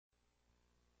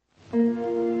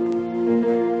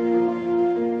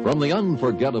From the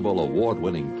unforgettable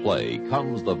award-winning play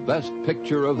comes the Best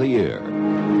Picture of the Year,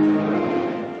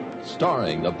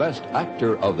 starring the Best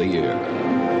Actor of the Year.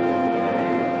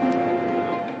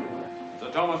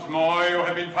 Sir Thomas More, you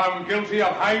have been found guilty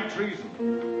of high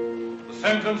treason. The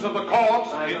sentence of the court...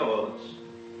 My lords,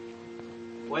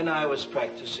 when I was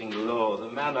practicing law,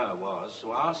 the manner was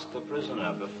to ask the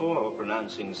prisoner before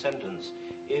pronouncing sentence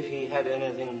if he had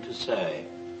anything to say.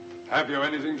 Have you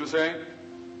anything to say?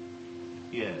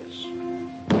 Yes.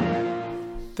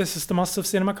 This is the Master of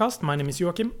CinemaCast. My name is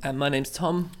Joachim. And my name's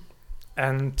Tom.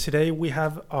 And today we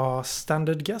have our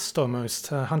standard guest almost,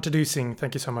 Hunter Dusing.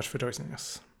 Thank you so much for joining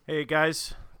us. Hey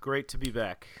guys, great to be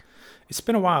back. It's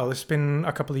been a while. It's been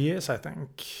a couple of years, I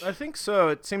think. I think so.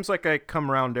 It seems like I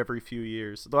come around every few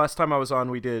years. The last time I was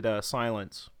on, we did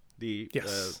Silence, the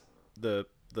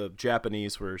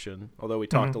Japanese version, although we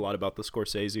talked a lot about the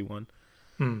Scorsese one.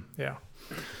 Yeah.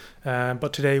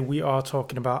 But today we are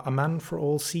talking about A Man for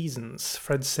All Seasons,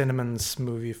 Fred Zinnemann's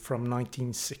movie from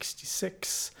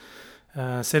 1966.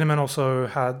 Zinnemann also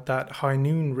had that High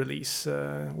Noon release,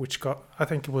 which got, I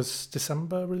think it was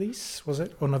December release, was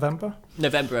it? Or November?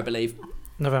 November, I believe.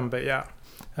 November,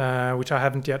 yeah. Which I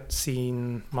haven't yet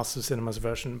seen Master of Cinema's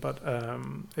version, but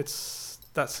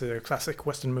that's a classic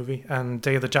Western movie. And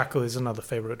Day of the Jackal is another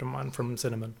favorite of mine from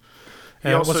Zinnemann.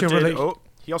 He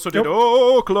also did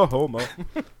Oklahoma.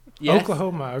 Yes.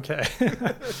 Oklahoma, okay. Do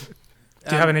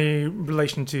you have any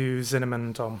relation to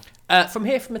Zinnemann, Tom? From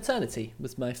Here From Eternity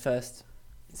was my first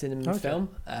Zinnemann film.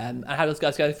 I was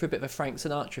going through a bit of a Frank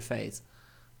Sinatra phase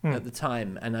at the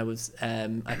time, and I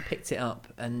picked it up,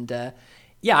 and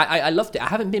I loved it. I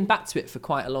haven't been back to it for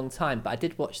quite a long time, but I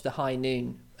did watch the High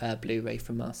Noon Blu-ray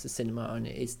from Master Cinema, and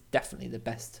it is definitely the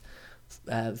best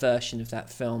version of that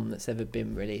film that's ever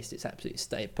been released. It's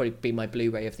absolutely probably be my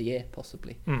Blu-ray of the year,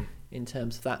 possibly, in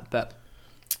terms of that. But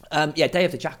Day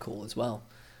of the Jackal as well.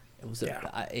 It was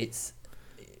it's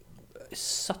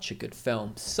such a good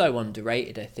film, so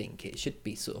underrated. I think it should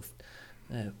be sort of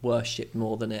worshipped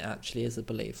more than it actually is, I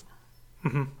believe.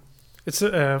 It's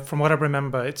from what I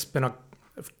remember, it's been a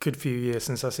good few years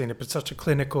since I've seen it, but it's such a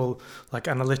clinical, like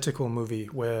analytical movie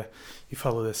where you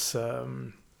follow this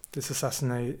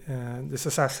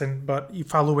assassin, but you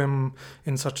follow him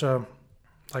in such a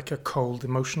cold,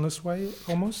 emotionless way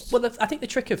almost. Well, I think the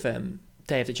trick of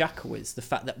Day of the Jackal is the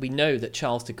fact that we know that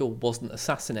Charles de Gaulle wasn't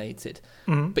assassinated,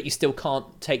 but you still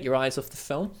can't take your eyes off the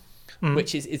film,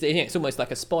 which is it's almost like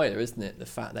a spoiler, isn't it? The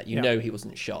fact that you know he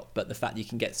wasn't shot, but the fact that you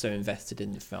can get so invested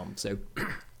in the film. So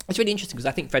it's really interesting because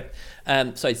I think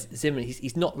Zimmerman,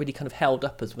 he's not really kind of held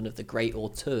up as one of the great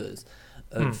auteurs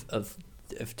of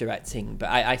directing, but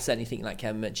I certainly think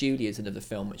Julia is another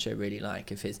film which I really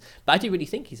like of his. But I do really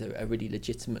think he's a really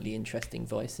legitimately interesting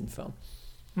voice in film.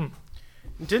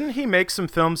 Didn't he make some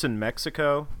films in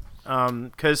Mexico?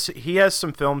 Because he has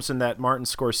some films in that Martin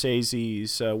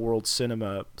Scorsese's World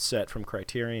Cinema set from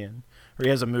Criterion, or he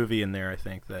has a movie in there, I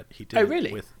think, that he did. Oh,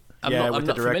 really? I'm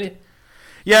not familiar.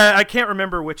 Yeah, I can't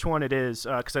remember which one it is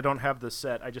because I don't have the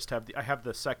set. I have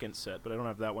the second set, but I don't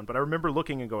have that one. But I remember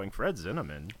looking and going, Fred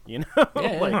Zinnemann,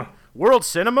 World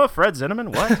Cinema, Fred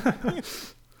Zinnemann, what?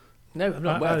 No, I'm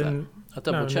not aware of that. I'll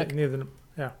double check. Neither.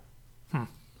 Yeah.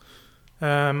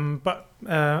 But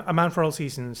A Man for All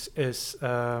Seasons is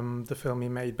the film he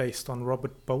made based on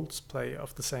Robert Bolt's play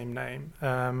of the same name,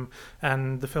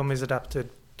 and the film is adapted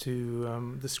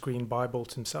to the screen by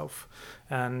Bolt himself,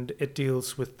 and it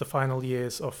deals with the final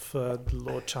years of the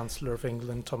Lord Chancellor of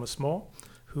England, Thomas More,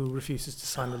 who refuses to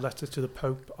sign a letter to the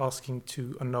Pope asking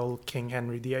to annul King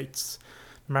Henry VIII's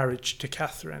marriage to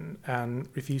Catherine, and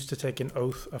refused to take an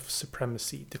oath of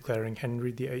supremacy, declaring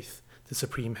Henry VIII the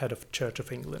supreme head of Church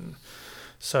of England.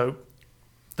 So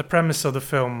the premise of the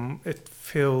film, it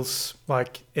feels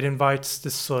like it invites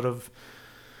this sort of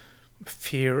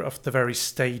fear of the very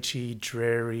stagey,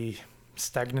 dreary,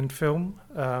 stagnant film.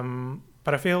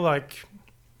 But I feel like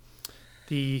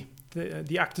the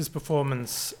actor's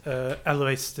performance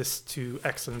elevates this to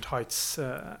excellent heights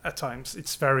at times.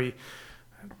 It's very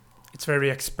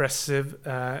expressive,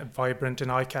 vibrant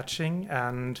and eye-catching,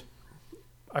 and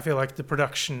I feel like the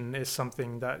production is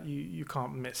something that you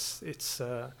can't miss. It's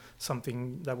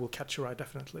something that will catch your eye,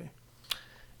 definitely.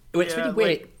 Well, it's really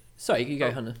weird. Sorry, you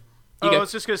go, Hunter. I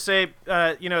was just going to say,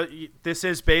 this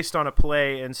is based on a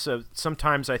play, and so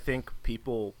sometimes I think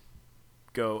people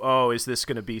go, oh, is this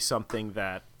going to be something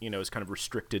that, is kind of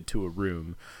restricted to a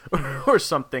room or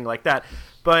something like that?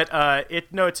 But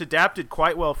it's adapted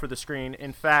quite well for the screen.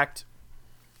 In fact,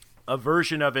 a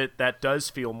version of it that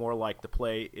does feel more like the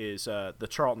play is the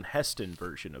Charlton Heston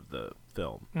version of the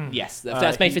film. Yes,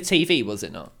 that's made for TV, was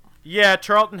it not? Yeah,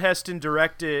 Charlton Heston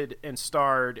directed and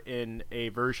starred in a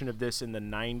version of this in the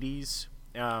 90s,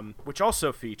 which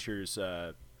also features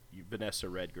Vanessa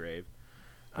Redgrave,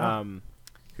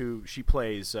 who she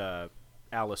plays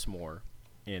Alice Moore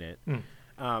in it.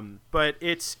 But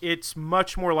it's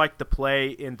much more like the play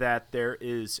in that there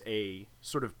is a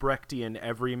sort of Brechtian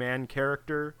everyman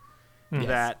character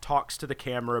that talks to the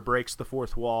camera, breaks the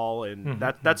fourth wall, and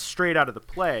that's straight out of the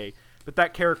play. But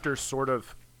that character's sort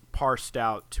of parsed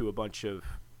out to a bunch of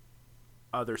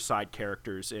other side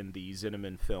characters in the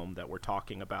Zinnemann film that we're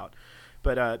talking about.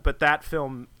 But that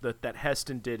film that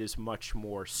Heston did is much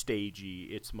more stagey.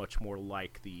 It's much more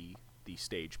like the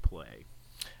stage play.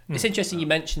 It's interesting you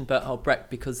mentioned Bertolt Brecht,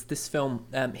 because this film,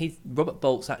 Robert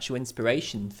Bolt's actual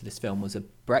inspiration for this film was a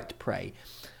Brecht play,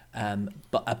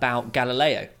 but about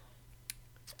Galileo.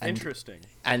 Interesting.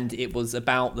 And it was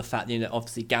about the fact,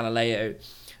 obviously Galileo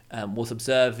was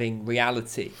observing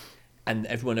reality, and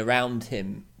everyone around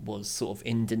him was sort of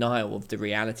in denial of the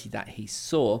reality that he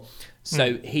saw.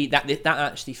 So that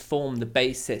actually formed the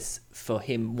basis for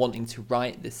him wanting to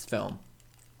write this film.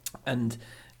 And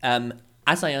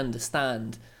as I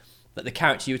understand, that the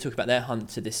character you were talking about there,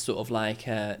 Hunter, this sort of like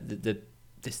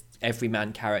this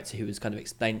everyman character who was kind of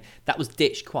explained, that was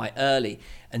ditched quite early.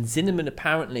 And Zinnemann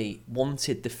apparently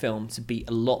wanted the film to be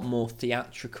a lot more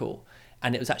theatrical.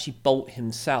 And it was actually Bolt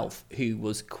himself who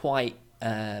was quite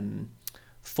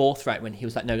forthright when he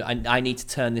was like, no, I need to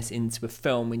turn this into a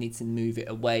film. We need to move it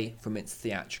away from its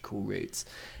theatrical roots.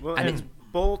 Well, and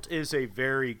Bolt is a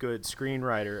very good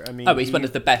screenwriter. I mean, he's one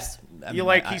of the best.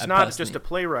 He's not just a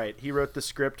playwright. He wrote the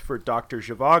script for Dr.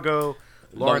 Zhivago,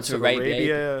 Lawrence of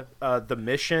Arabia, The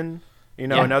Mission.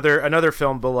 Another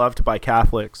film beloved by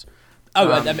Catholics.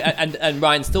 And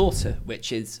Ryan's Daughter,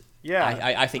 which is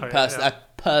I think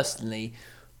personally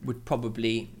would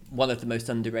probably one of the most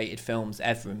underrated films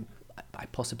ever. And I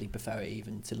possibly prefer it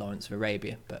even to Lawrence of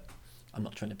Arabia, but I'm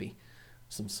not trying to be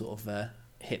some sort of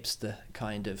hipster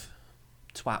kind of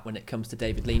twat when it comes to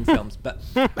David Lean films, but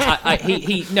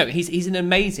he's an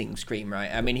amazing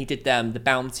screenwriter. I mean, he did The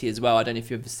Bounty as well. I don't know if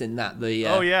you've ever seen that.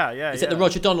 Is it the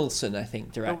Roger Donaldson, I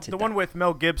think, directed the one with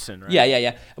Mel Gibson, right?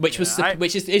 Yeah. Which is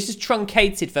it's just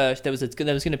truncated version. There was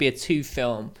going to be a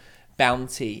 2-film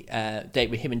Bounty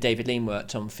with him and David Lean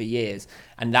worked on for years,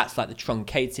 and that's like the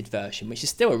truncated version, which is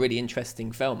still a really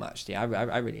interesting film. Actually,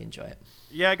 I really enjoy it.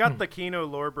 Yeah, I got the Kino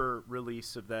Lorber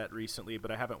release of that recently,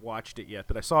 but I haven't watched it yet.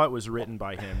 But I saw it was written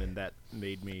by him, and that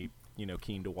made me,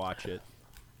 keen to watch it.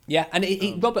 Yeah, and the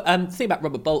thing about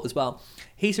Robert Bolt as well,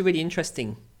 he's a really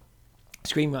interesting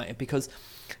screenwriter, because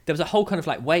there was a whole kind of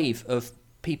like wave of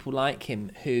people like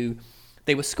him who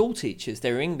they were school teachers,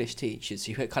 they were English teachers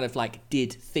who kind of like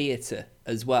did theatre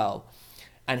as well,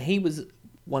 and he was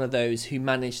one of those who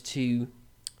managed to.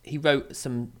 He wrote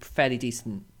some fairly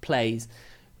decent plays,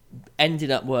 ended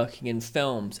up working in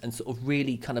films, and sort of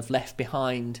really kind of left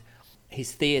behind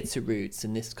his theatre roots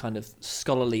and this kind of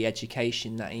scholarly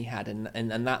education that he had and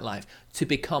that life to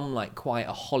become like quite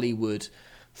a Hollywood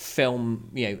film,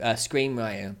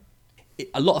 screenwriter.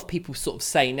 A lot of people sort of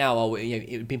say now,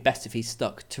 it would be best if he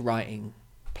stuck to writing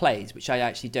plays, which I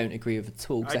actually don't agree with at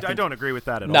all. I don't agree with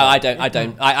that at all. No, I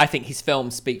don't. I think his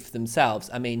films speak for themselves.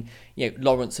 I mean,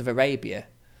 Lawrence of Arabia.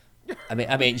 I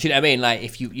mean, do you know what I mean? Like,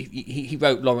 if he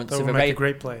wrote Lawrence of Arabia, make a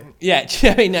great play. Yeah, do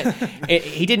you know what I mean?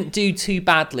 He didn't do too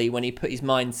badly when he put his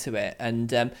mind to it,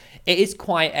 and it is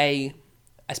quite a.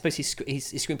 I suppose his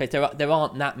screenplays. There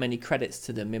aren't that many credits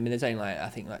to them. I mean, there's only I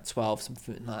think 12,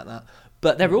 something like that.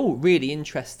 But they're all really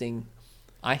interesting,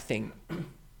 I think,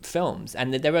 films,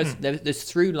 and there's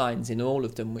through lines in all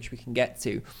of them, which we can get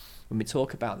to when we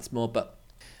talk about this more. But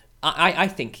I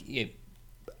think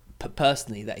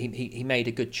personally that he made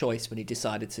a good choice when he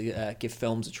decided to give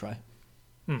films a try.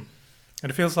 And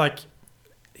it feels like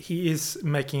he is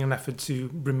making an effort to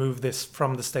remove this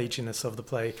from the staginess of the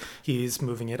play. He is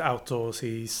moving it outdoors.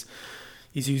 He's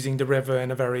using the river in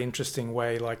a very interesting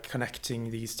way, like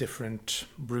connecting these different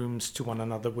rooms to one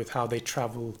another with how they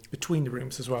travel between the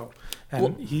rooms as well.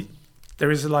 And there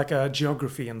is like a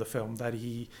geography in the film that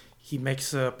he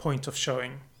makes a point of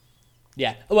showing.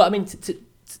 Yeah. Well, I mean, to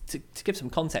give some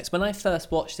context, when I first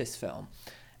watched this film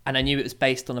and I knew it was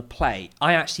based on a play,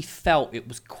 I actually felt it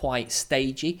was quite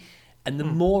stagey. And the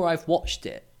more I've watched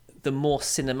it, the more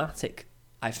cinematic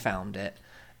I found it.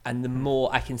 And the more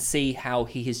I can see how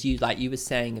he has used, like you were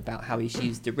saying about how he's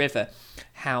used the river,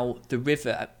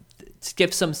 to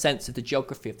give some sense of the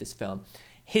geography of this film.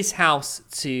 His house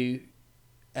to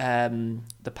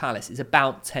the palace is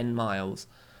about 10 miles.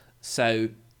 So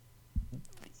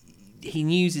he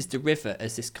uses the river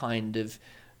as this kind of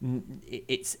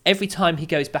it's every time he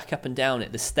goes back up and down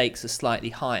it, the stakes are slightly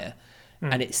higher.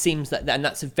 And it seems that, and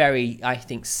that's a very, I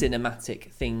think,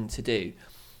 cinematic thing to do.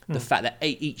 The fact that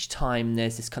each time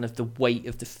there's this kind of the weight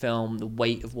of the film, the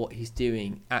weight of what he's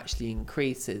doing actually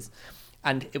increases.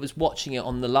 And it was watching it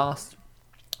on the last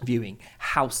viewing,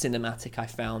 how cinematic I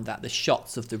found that. The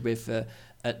shots of the river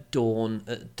at dawn,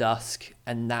 at dusk,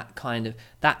 and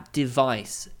that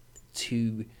device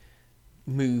to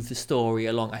move the story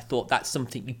along. I thought that's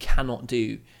something you cannot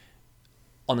do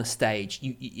on a stage.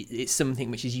 It's something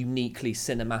which is uniquely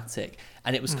cinematic,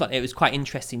 and it was quite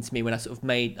interesting to me when I sort of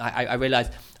made. I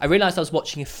realized I was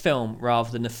watching a film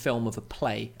rather than a film of a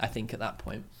play. I think at that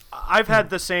point. I've had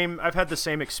the same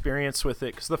experience with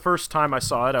it, because the first time I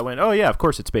saw it, I went, "Oh yeah, of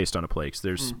course it's based on a play." Because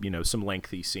there's some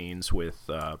lengthy scenes with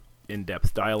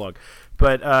in-depth dialogue.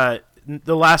 But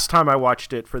the last time I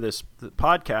watched it for this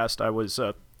podcast,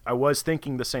 I was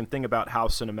thinking the same thing about how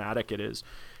cinematic it is,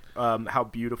 how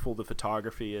beautiful the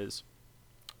photography is,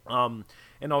 and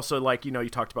also, like, you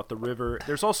talked about the river.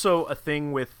 There's also a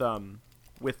thing with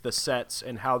the sets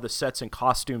and how the sets and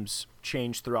costumes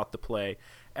change throughout the play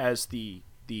as the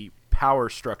power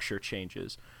structure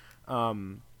changes.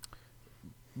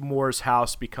 Moore's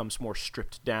house becomes more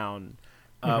stripped down,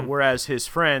 whereas his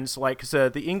friends, like, 'cause,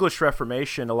 the English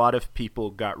Reformation, a lot of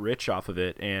people got rich off of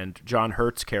it, and John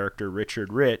Hurt's character,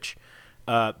 Richard Rich,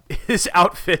 his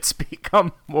outfits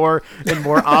become more and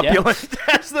more opulent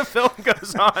as the film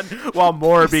goes on, while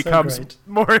Moore becomes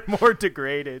more and more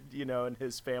degraded, and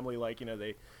his family, like,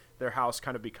 their house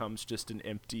kind of becomes just an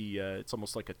empty, it's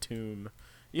almost like a tomb,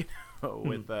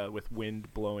 with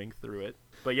wind blowing through it.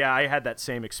 But yeah, I had that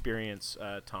same experience,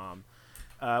 Tom.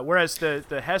 Whereas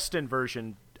the Heston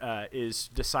version is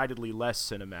decidedly less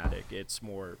cinematic. It's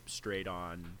more straight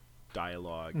on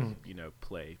dialogue,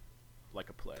 play, like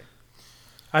a play.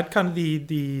 I had kind of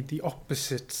the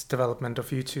opposite development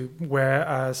of you two,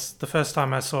 whereas the first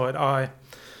time I saw it, I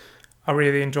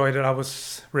really enjoyed it. I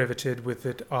was riveted with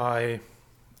it. I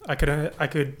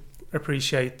could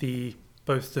appreciate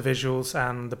both the visuals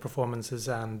and the performances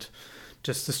and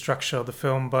just the structure of the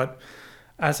film. But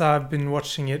as I've been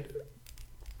watching it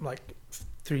like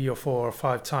 3 or 4 or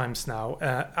 5 times now,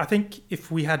 I think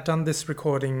if we had done this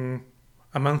recording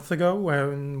a month ago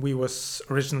when we was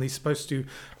originally supposed to,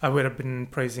 I would have been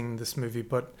praising this movie.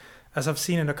 But as I've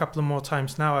seen it a couple of more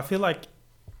times now, I feel like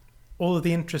all of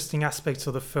the interesting aspects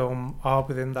of the film are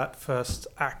within that first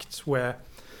act, where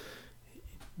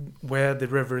the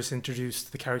river is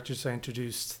introduced, the characters are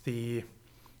introduced, the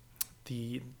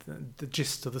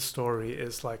gist of the story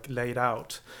is like laid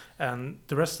out, and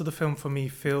the rest of the film for me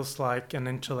feels like an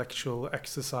intellectual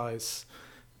exercise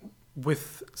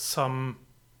with some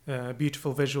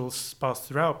beautiful visuals passed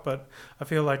throughout. But I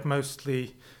feel like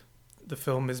mostly the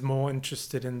film is more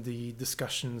interested in the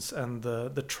discussions and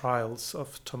the trials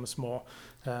of Thomas More,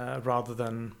 rather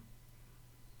than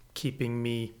keeping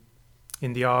me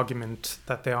in the argument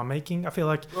that they are making. I feel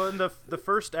like... Well, and the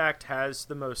first act has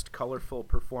the most colorful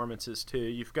performances, too.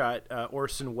 You've got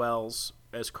Orson Welles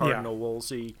as Cardinal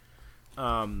Wolsey.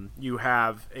 You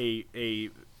have a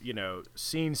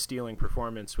scene-stealing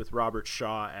performance with Robert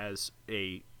Shaw as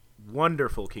a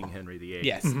wonderful King Henry VIII.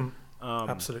 Yes.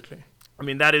 Absolutely. I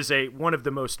mean, that is one of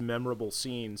the most memorable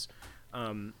scenes.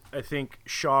 I think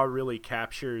Shaw really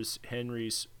captures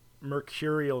Henry's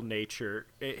mercurial nature.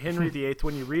 Henry VIII,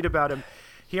 when you read about him,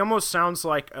 he almost sounds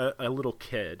like a little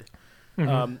kid,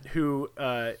 who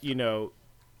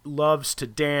loves to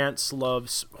dance,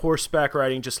 loves horseback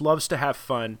riding, just loves to have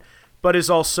fun, but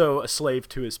is also a slave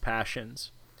to his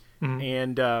passions,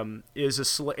 and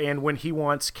and when he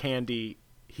wants candy,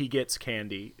 he gets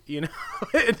candy.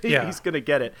 He's gonna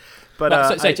get it.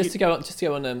 But just to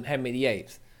go on Henry VIII,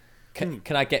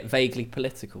 can I get vaguely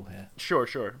political here? Sure.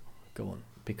 Go on.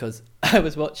 Because I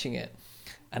was watching it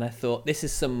and I thought, this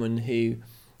is someone who,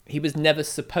 he was never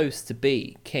supposed to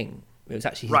be king. It was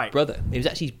actually his brother. It was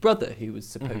actually his brother who was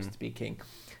supposed to be king.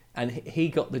 And he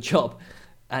got the job,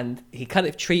 and he kind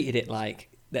of treated it like,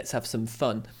 let's have some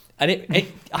fun. And it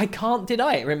I can't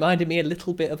deny it reminded me a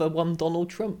little bit of a one Donald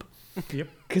Trump. Yep.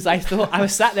 Because I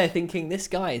was sat there thinking, this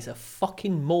guy is a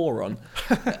fucking moron.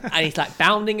 And he's like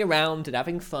bounding around and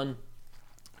having fun,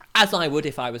 as I would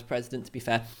if I was president, to be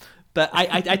fair. But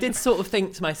I did sort of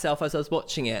think to myself as I was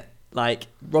watching it, like,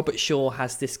 Robert Shaw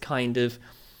has this kind of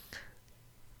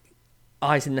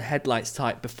eyes in the headlights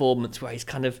type performance where he's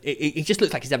kind of, he just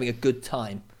looks like he's having a good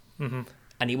time.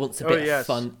 And he wants a bit of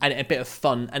fun, and a bit of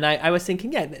fun. And I was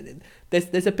thinking,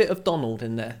 there's a bit of Donald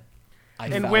in there.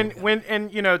 And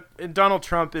Donald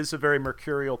Trump is a very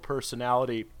mercurial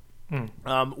personality.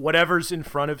 Whatever's in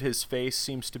front of his face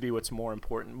seems to be what's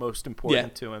most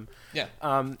important to him. Yeah.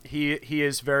 He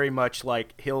is very much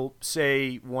like he'll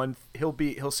say one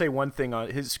thing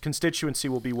on his constituency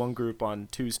will be one group on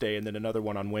Tuesday and then another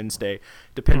one on Wednesday,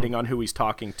 depending on who he's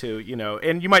talking to.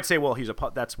 And you might say, well,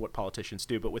 that's what politicians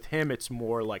do, but with him, it's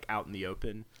more like out in the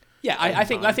open. Yeah, I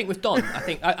think with Don,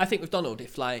 I think with Donald,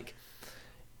 if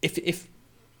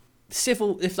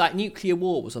nuclear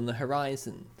war was on the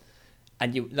horizon,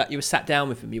 and you were sat down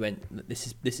with him, you went,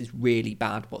 this is really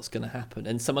bad, what's going to happen?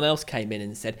 And someone else came in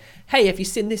and said, hey, have you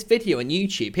seen this video on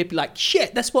YouTube? He'd be like,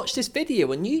 shit, let's watch this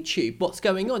video on YouTube. What's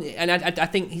going on? And I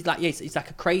think he's like, he's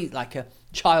like a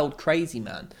child crazy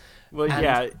man. Well,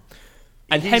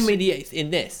 And Henry VIII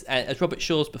in this, as Robert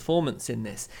Shaw's performance in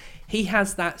this, he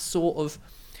has that sort of,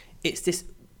 it's this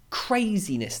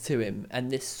craziness to him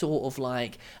and this sort of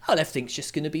like, oh, everything's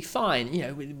just going to be fine,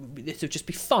 this will just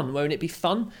be fun, won't it be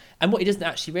fun? And what he doesn't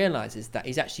actually realise is that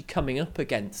he's actually coming up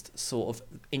against sort of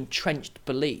entrenched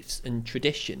beliefs and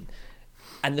tradition,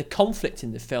 and the conflict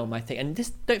in the film, I think, and this,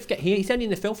 don't forget, he's only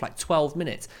in the film for like 12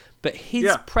 minutes, but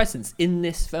his presence in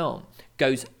this film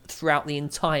goes throughout the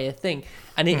entire thing,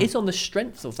 and it is on the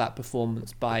strength of that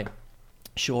performance by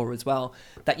Shaw as well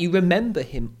that you remember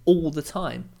him all the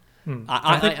time.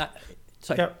 I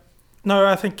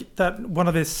think that one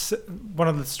of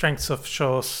the strengths of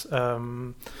Shaw's,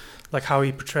 like how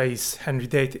he portrays Henry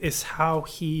VIII, is how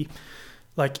he,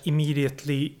 like,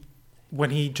 immediately when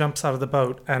he jumps out of the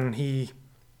boat and he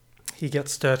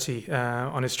gets dirty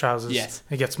on his trousers,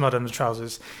 he gets mud on the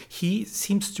trousers. He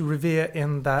seems to revere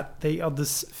in that the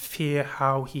others fear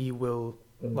how he will.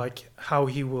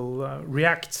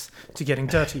 React to getting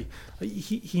dirty.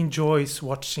 He enjoys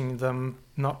watching them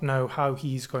not know how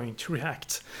he's going to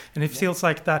react, and it feels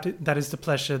like that is the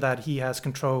pleasure that he has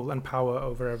control and power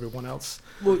over everyone else.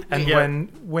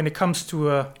 When it comes to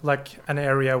an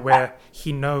area where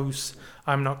he knows,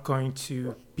 I'm not going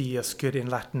to be as good in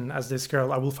Latin as this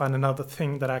girl, I will find another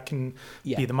thing that I can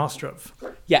be the master of.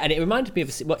 Yeah, and it reminded me of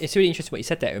it's really interesting what you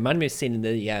said there. It reminded me of a scene in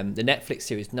the Netflix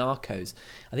series Narcos.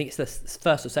 I think it's the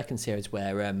first or second series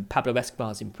where Pablo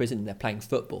Escobar's in prison and they're playing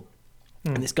football,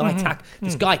 and this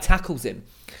guy tackles him,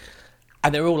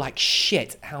 and they're all like,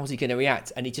 "Shit, how's he going to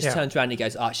react?" And he just turns around and he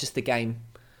goes, "Oh, it's just the game."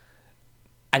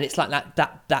 And it's like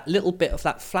that little bit of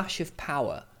that flash of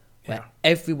power. Where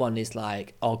everyone is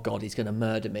like, oh God, he's going to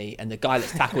murder me. And the guy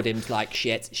that's tackled him's like,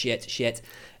 shit.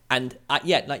 And like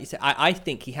you said, I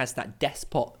think he has that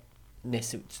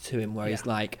despotness to him where he's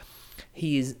like,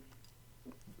 if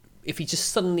he just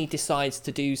suddenly decides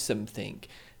to do something,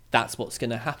 that's what's going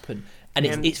to happen. And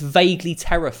it's vaguely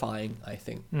terrifying, I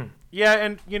think. Yeah,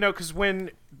 and, because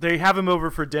when they have him over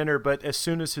for dinner, but as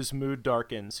soon as his mood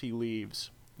darkens, he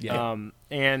leaves. Yeah.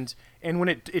 And when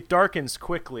it darkens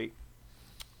quickly...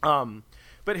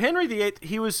 But Henry VIII,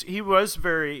 he was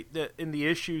very in the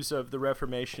issues of the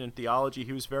Reformation and theology.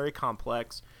 He was very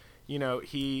complex.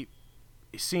 He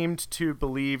seemed to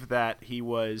believe that he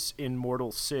was in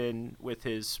mortal sin with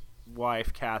his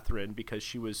wife Catherine because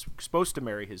she was supposed to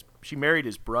married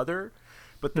his brother,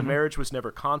 but the marriage was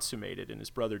never consummated and his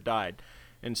brother died,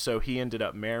 and so he ended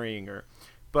up marrying her.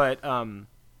 But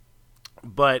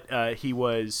he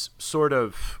was sort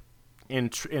of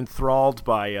enthralled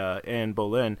by Anne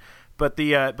Boleyn, but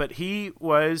he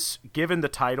was given the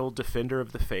title Defender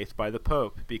of the Faith by the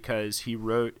Pope because he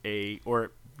wrote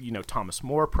Thomas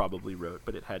More probably wrote,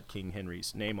 but it had King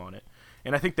Henry's name on it,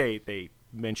 and I think they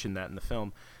mentioned that in the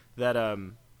film that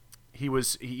he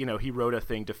wrote a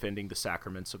thing defending the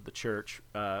sacraments of the Church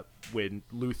when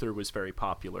Luther was very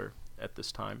popular at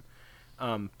this time,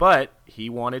 but he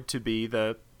wanted to be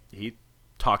he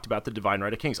talked about the divine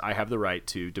right of kings. I have the right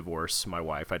to divorce my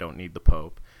wife. I don't need the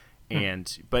Pope.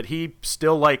 But he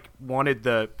still wanted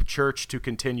the church to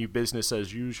continue business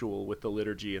as usual with the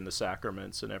liturgy and the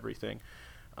sacraments and everything.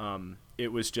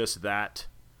 It was just that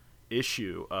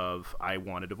issue of I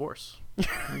want a divorce.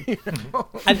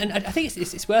 And I think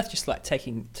it's worth just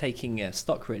taking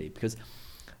stock really, because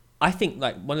I think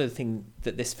one of the things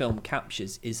that this film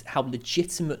captures is how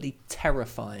legitimately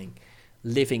terrifying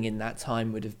living in that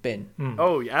time would have been.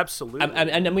 Oh, absolutely.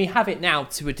 And we have it now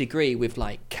to a degree with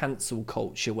cancel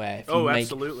culture, where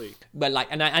absolutely. Where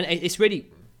and it's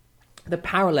really the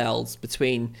parallels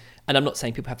between. And I'm not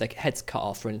saying people have their heads cut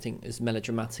off or anything as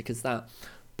melodramatic as that,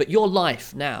 but your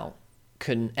life now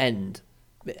can end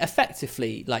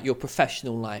effectively. Your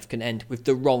professional life can end with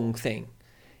the wrong thing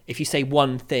if you say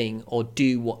one thing or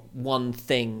do one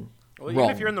thing. Well, even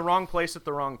if you're in the wrong place at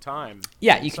the wrong time,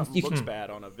 you looks bad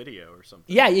on a video or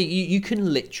something. Yeah, you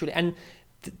can literally, and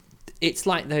it's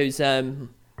like those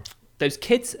those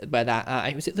kids where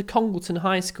that was it the Congleton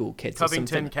High School kids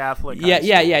Covington Catholic yeah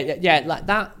High yeah like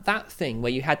that thing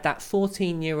where you had that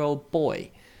 14-year-old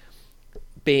boy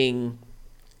being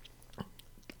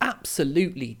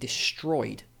absolutely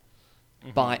destroyed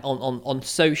by on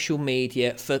social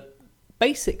media for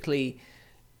basically,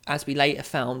 as we later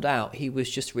found out, he was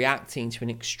just reacting to an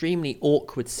extremely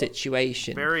awkward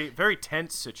situation. Very, very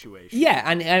tense situation. Yeah,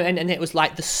 and it was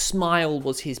like the smile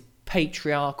was his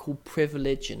patriarchal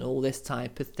privilege and all this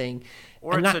type of thing.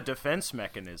 Or and it's a defense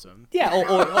mechanism. Yeah,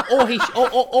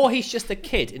 or he's just a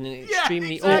kid in an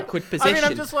extremely awkward position. I mean,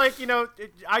 I'm just like,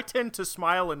 I tend to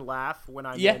smile and laugh when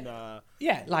I'm in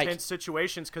tense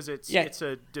situations because it's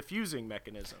a diffusing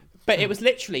mechanism. But it was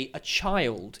literally a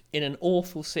child in an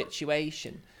awful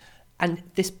situation. And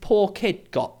this poor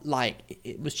kid got,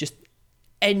 it was just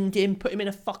end him, put him in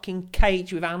a fucking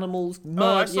cage with animals.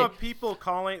 I saw people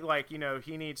calling,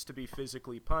 he needs to be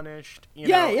physically punished.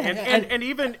 And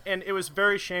it was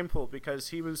very shameful because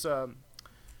he was,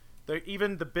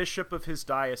 even the bishop of his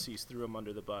diocese threw him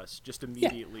under the bus, just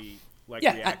immediately,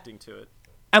 reacting to it.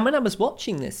 And when I was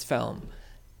watching this film,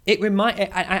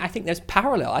 I think there's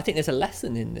parallel. I think there's a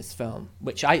lesson in this film,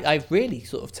 which I've really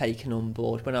sort of taken on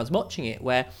board when I was watching it,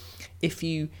 where if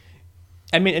you...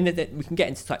 and we can get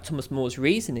into Thomas More's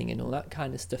reasoning and all that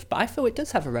kind of stuff, but I feel it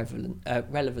does have a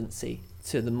relevancy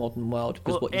to the modern world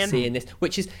because what you see in this,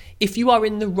 which is if you are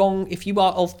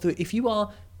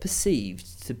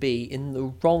perceived to be in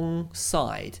the wrong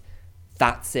side,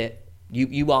 that's it.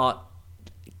 You are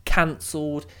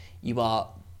cancelled. You are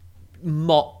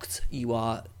mocked. You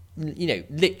are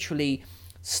literally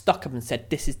stuck up and said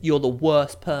you're the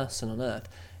worst person on earth.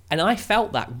 And I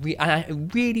felt that, and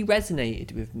it really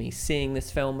resonated with me seeing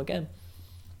this film again.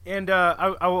 And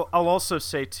I'll also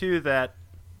say, too, that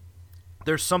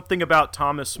there's something about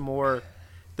Thomas More,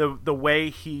 the way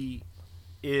he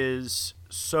is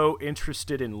so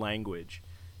interested in language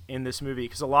in this movie.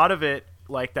 Because a lot of it,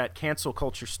 like that cancel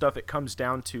culture stuff, it comes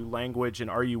down to language and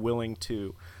are you willing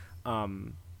to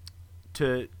kind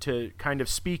of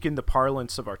speak in the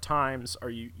parlance of our times? Are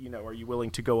you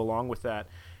willing to go along with that?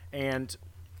 And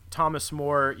Thomas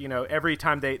More, every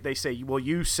time they say, well,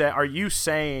 are you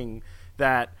saying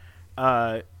that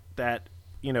that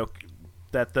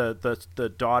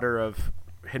the daughter of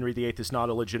Henry VIII is not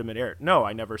a legitimate heir? No,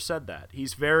 I never said that.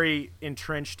 He's very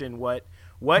entrenched in what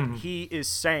he is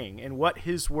saying and what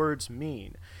his words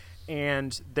mean.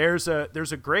 And there's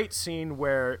a great scene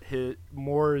where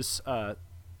Moore's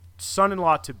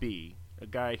son-in-law to be, a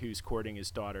guy who's courting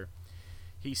his daughter,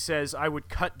 he says, I would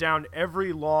cut down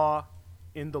every law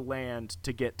in the land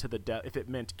to get to the if it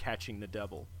meant catching the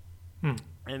devil.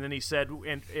 And then he said,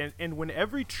 and when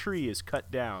every tree is cut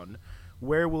down,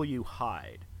 where will you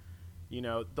hide?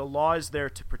 The law is there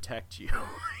to protect you.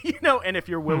 And if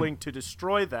you're willing to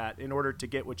destroy that in order to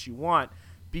get what you want,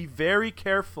 be very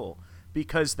careful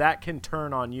because that can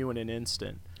turn on you in an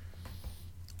instant.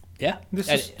 Yeah. This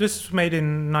was made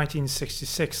in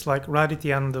 1966, right at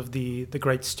the end of the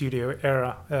great studio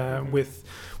era,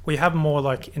 we have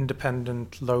more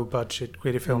independent, low-budget,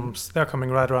 gritty films. They're coming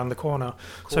right around the corner.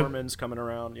 Corman's coming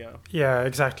around, yeah. Yeah,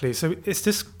 exactly. So is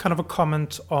this kind of a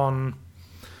comment on,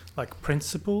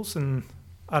 principles and,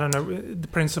 I don't know, the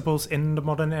principles in the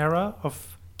modern era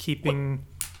of keeping...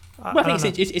 I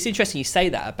think it's interesting you say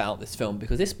that about this film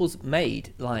because this was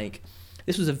made,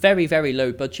 this was a very, very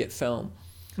low-budget film.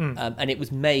 And it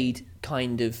was made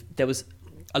there was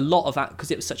a lot of because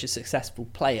it was such a successful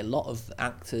play, a lot of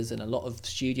actors and a lot of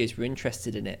studios were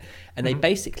interested in it, and they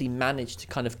basically managed to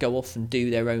kind of go off and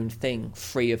do their own thing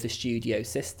free of the studio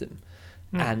system,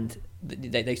 and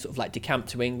they sort of decamped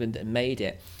to England and made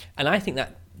it. And I think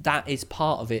that is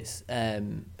part of its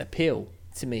appeal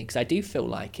to me because I do feel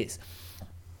like there's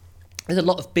a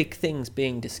lot of big things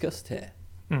being discussed here.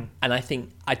 And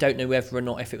I don't know whether or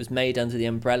not if it was made under the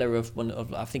umbrella of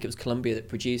I think it was Columbia that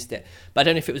produced it, but I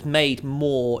don't know if it was made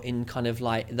more in kind of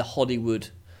the Hollywood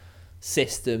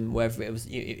system, whether it was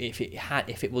if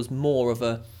it was more of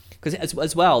a because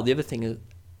as well the other thing is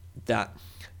that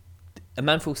A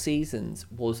Man for All Seasons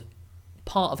was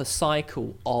part of a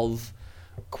cycle of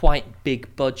quite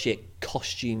big budget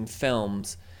costume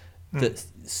films.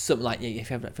 That's something if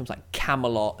you have films like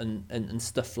Camelot and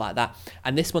stuff like that,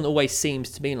 and this one always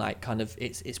seems to me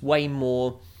it's way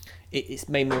more. It's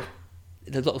made more.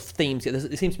 There's a lot of themes.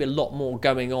 There seems to be a lot more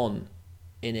going on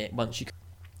in it once you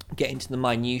get into the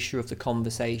minutiae of the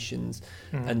conversations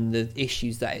and the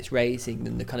issues that it's raising,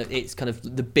 and it's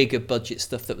the bigger budget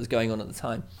stuff that was going on at the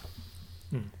time.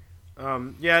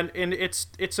 And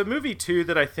it's a movie too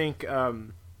that I think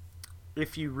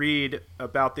if you read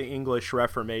about the English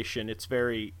Reformation, it's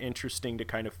very interesting to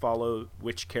kind of follow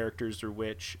which characters are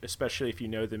which, especially if you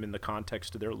know them in the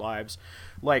context of their lives,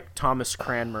 like Thomas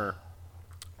Cranmer,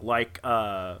 like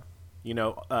Thomas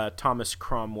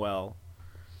Cromwell,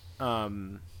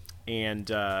 there's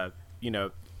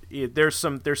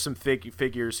some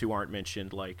figures who aren't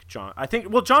mentioned, like John. I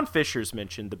think John Fisher's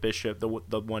mentioned, the bishop, the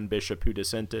one bishop who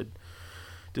dissented.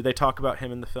 Did they talk about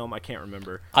him in the film? I can't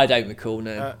remember. I don't recall.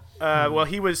 No. Well,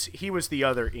 he was the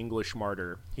other English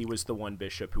martyr. He was the one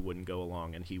bishop who wouldn't go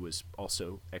along, and he was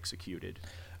also executed.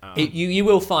 You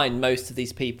will find most of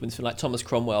these people, like Thomas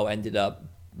Cromwell, ended up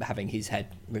having his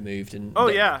head removed, and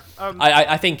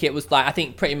I think it was like, I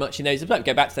think pretty much in those,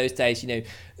 go back to those days,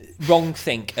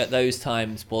 wrongthink at those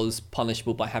times was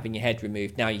punishable by having your head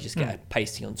removed. Now you just get a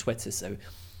pasting on Twitter, so.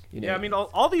 Yeah, I mean,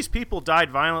 all these people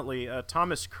died violently.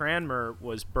 Thomas Cranmer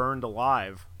was burned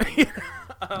alive.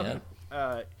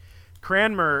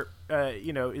 Cranmer,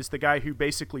 is the guy who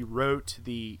basically wrote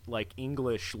the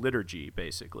English liturgy.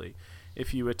 Basically,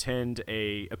 if you attend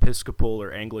a Episcopal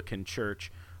or Anglican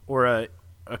church or a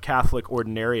Catholic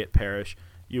ordinariate parish,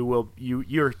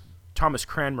 Thomas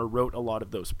Cranmer wrote a lot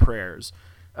of those prayers.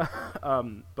 But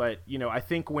I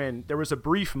think when there was a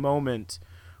brief moment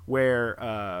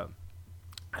where.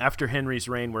 After Henry's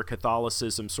reign, where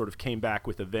Catholicism sort of came back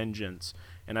with a vengeance,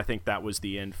 and I think that was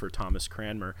the end for Thomas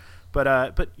Cranmer. But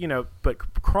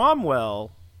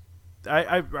Cromwell,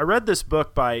 I read this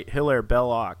book by Hilaire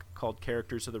Belloc called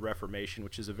Characters of the Reformation,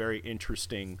 which is a very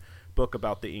interesting book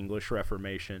about the English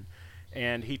Reformation,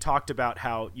 and he talked about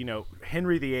how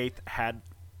Henry VIII had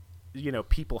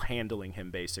people handling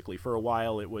him. Basically, for a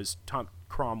while it was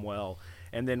Cromwell.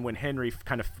 And then when Henry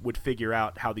kind of would figure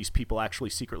out how these people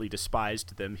actually secretly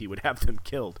despised them, he would have them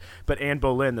killed. But Anne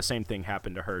Boleyn, the same thing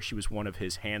happened to her. She was one of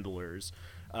his handlers,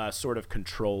 sort of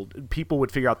controlled. People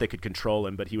would figure out they could control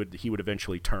him, but he would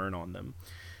eventually turn on them.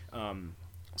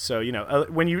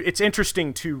 It's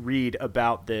interesting to read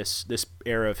about this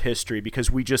era of history,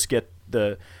 because we just get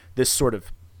this sort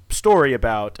of story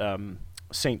about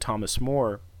St. Thomas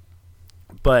More,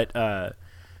 but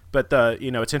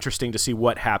it's interesting to see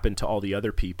what happened to all the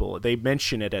other people. They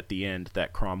mention it at the end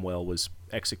that Cromwell was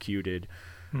executed.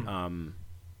 I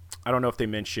don't know if they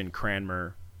mention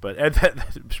Cranmer, but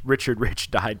Richard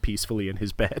Rich died peacefully in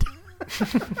his bed.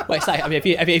 Well, it's like, I mean,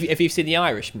 if you've seen The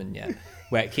Irishman yet,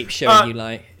 where it keeps showing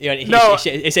you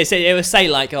it will say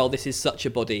like, oh, this is such a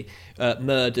body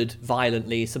murdered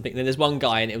violently, something. Then there's one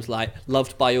guy, and it was like,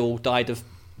 loved by all,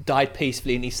 died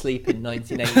peacefully in his sleep in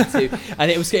 1982,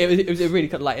 and it was a really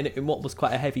kind of like, in what was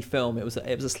quite a heavy film, it was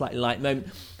a slightly light moment.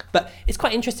 But it's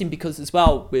quite interesting because as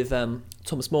well with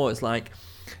Thomas More, it's like,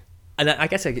 and I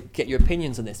guess I could get your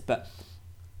opinions on this, but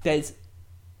there's,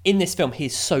 in this film,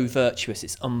 he's so virtuous,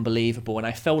 it's unbelievable, and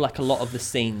I feel like a lot of the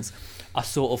scenes are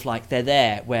sort of like, they're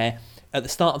there where at the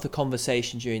start of the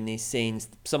conversation during these scenes,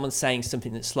 someone's saying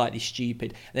something that's slightly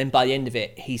stupid, and then by the end of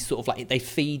it, he's sort of like, they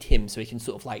feed him so he can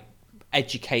sort of like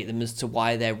educate them as to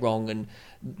why they're wrong and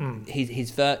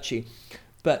his virtue.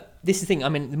 But this is the thing, I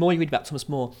mean, the more you read about Thomas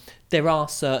More, there are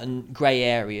certain grey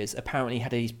areas. Apparently he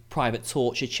had a private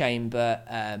torture chamber.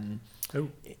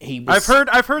 I've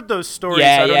heard those stories.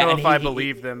 I don't know if I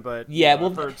believe them, but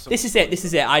this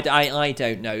is it. I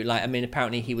don't know. Like, I mean,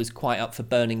 apparently he was quite up for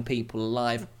burning people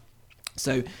alive.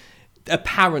 So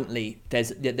apparently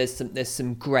there's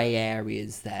some grey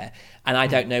areas there, and I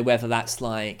don't know whether that's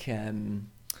like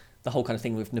the whole kind of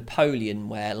thing with Napoleon,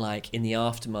 where like in the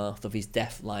aftermath of his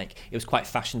death, like it was quite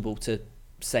fashionable to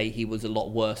say he was a lot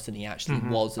worse than he actually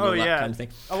was, and all that kind of thing.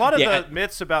 A lot of the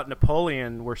myths about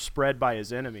Napoleon were spread by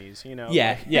his enemies,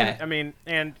 I mean,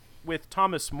 and with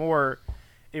Thomas More,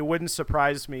 it wouldn't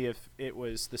surprise me if it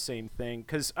was the same thing,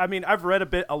 because I mean, I've read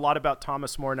a lot about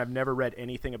Thomas More, and I've never read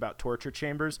anything about torture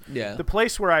chambers. The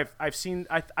place where I've seen,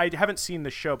 I haven't seen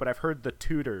the show, but I've heard The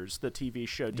Tudors, the TV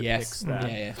show, depicts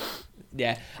that.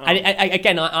 And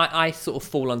again, I sort of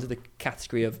fall under the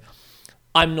category of,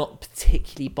 I'm not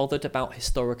particularly bothered about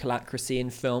historical accuracy in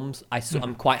films.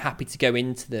 I'm quite happy to go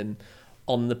into them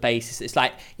on the basis. It's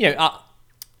like, you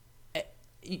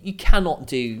cannot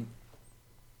do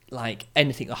like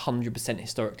anything 100%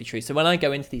 historically true. So when I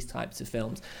go into these types of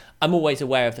films, I'm always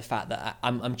aware of the fact that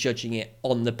I'm judging it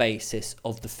on the basis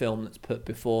of the film that's put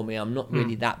before me. I'm not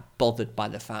really that bothered by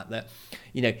the fact that,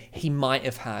 he might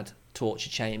have had torture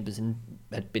chambers and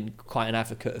had been quite an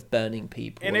advocate of burning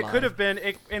people and alive. It could have been,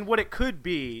 and what it could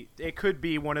be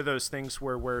one of those things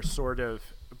where we're sort of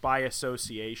by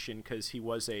association, because he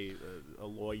was a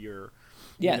lawyer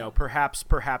Yeah. You know, perhaps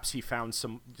he found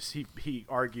he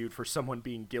argued for someone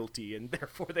being guilty, and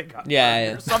therefore they got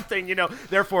burned or something. You know,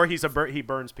 therefore he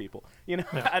burns people. You know,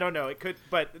 I don't know. It could,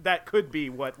 but that could be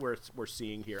what we're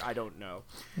seeing here. I don't know.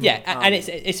 Yeah, and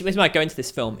it's when I go into this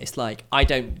film, it's like I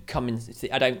don't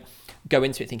go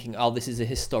into it thinking, oh, this is a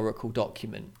historical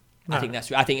document. No.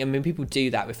 I mean, people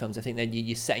do that with films. I think that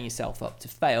you're setting yourself up to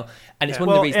fail, and it's one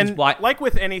of the reasons why. Like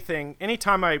with anything,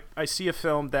 anytime I see a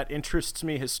film that interests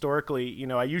me historically, you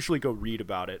know, I usually go read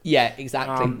about it. Yeah,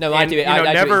 exactly. No, I do it.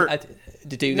 I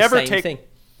do the same thing.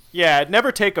 Yeah,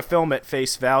 never take a film at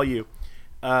face value.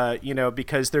 You know,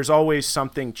 because there's always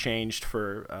something changed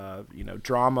for you know,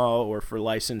 drama or for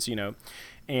license. You know,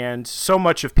 and so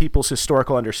much of people's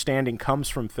historical understanding comes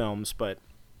from films, but.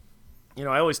 You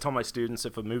know, I always tell my students,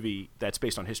 if a movie that's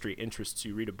based on history interests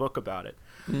you, read a book about it.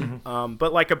 Mm-hmm.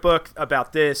 But like a book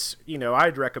about this, you know,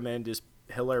 I'd recommend is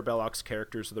Hilaire Belloc's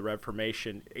Characters of the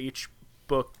Reformation.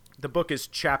 The book is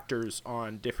chapters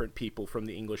on different people from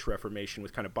the English Reformation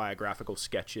with kind of biographical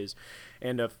sketches.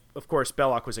 And of course,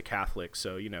 Belloc was a Catholic,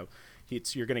 so, you know,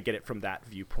 you're going to get it from that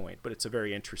viewpoint. But it's a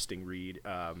very interesting read.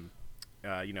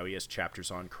 You know, he has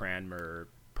chapters on Cranmer,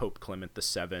 Pope Clement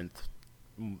VII,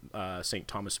 St.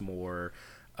 Thomas More,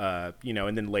 you know,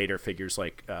 and then later figures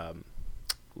like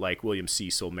William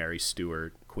Cecil, Mary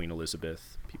Stuart, Queen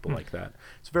Elizabeth, people like that.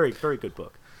 It's a very, very good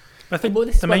book. I think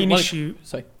the main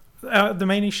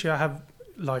issue I have,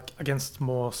 like, against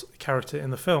Moore's character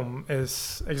in the film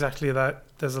is exactly that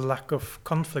there's a lack of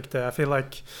conflict there. I feel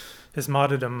like his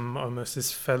martyrdom almost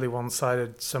is fairly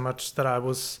one-sided, so much that I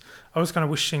was kind of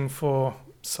wishing for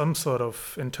some sort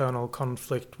of internal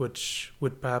conflict which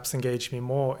would perhaps engage me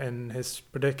more in his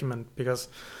predicament, because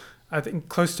I think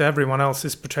close to everyone else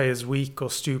is portrayed as weak or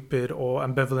stupid or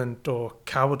ambivalent or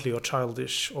cowardly or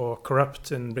childish or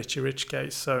corrupt in Richie Rich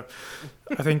case. So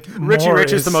I think Richie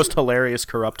Rich is the most hilarious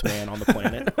corrupt man on the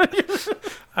planet.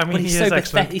 I mean, he is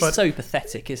excellent. He's so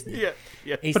pathetic, isn't he?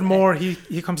 Yeah. But Moore,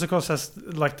 he comes across as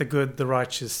like the good, the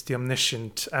righteous, the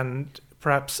omniscient, and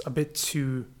perhaps a bit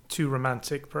too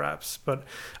romantic, perhaps. But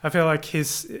I feel like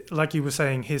like you were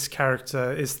saying, his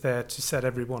character is there to set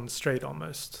everyone straight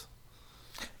almost.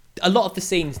 A lot of the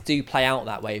scenes do play out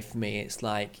that way for me. It's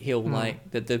like he'll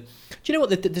like the. Do you know what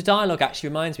the dialogue actually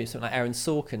reminds me of? Something like Aaron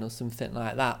Sorkin or something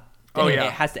like that. Oh yeah,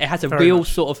 it has a Very real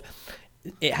much. sort of,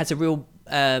 it has a real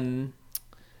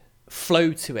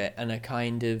flow to it, and a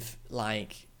kind of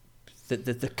like the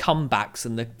comebacks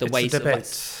and the way sort of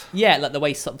like the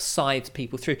way sort of sides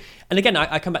people through. And again,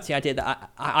 I come back to the idea that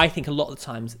I think a lot of the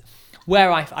times where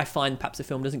I find perhaps the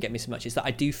film doesn't get me so much is that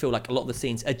I do feel like a lot of the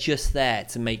scenes are just there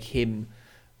to make him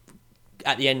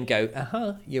at the end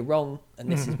go, you're wrong,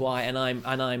 and this is why, and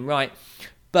I'm right.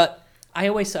 But I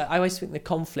always think the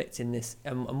conflict in this,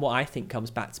 and what I think comes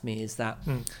back to me is that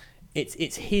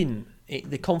it's him.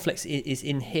 The conflict is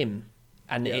in him,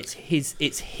 and it's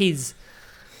his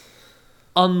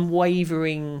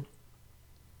unwavering,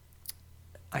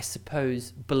 I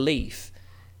suppose, belief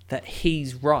that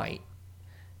he's right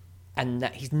and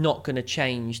that he's not going to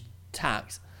change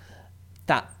tact.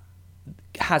 That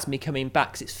has me coming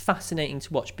back, because it's fascinating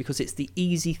to watch, because it's the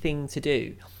easy thing to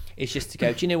do. It's just to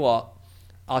go, do you know what?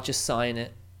 I'll just sign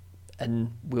it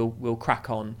and we'll crack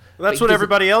on. Well, that's what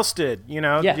everybody else did, you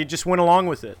know. Yeah. He just went along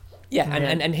with it. Yeah,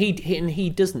 and he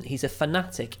doesn't. He's a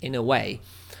fanatic in a way,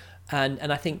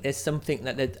 and I think there's something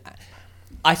that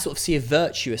I sort of see a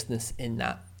virtuousness in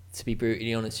that, to be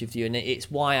brutally honest with you, and it's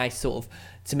why I sort of,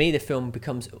 to me, the film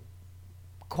becomes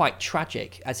quite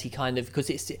tragic as he kind of, because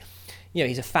it's, you know,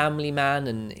 he's a family man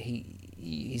and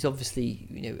he's obviously,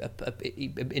 you know,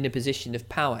 in a position of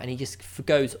power, and he just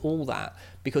forgoes all that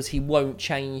because he won't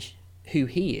change who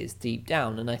he is deep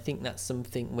down. And I think that's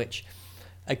something which,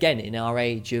 again, in our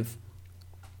age of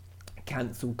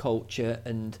cancel culture,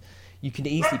 and you can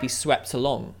easily be swept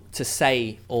along to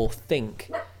say or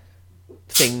think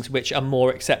things which are more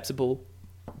acceptable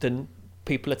than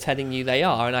people are telling you they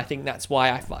are, and I think that's why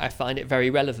I find it very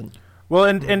relevant. Well,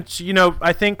 and you know,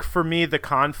 I think for me the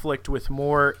conflict with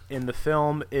Moore in the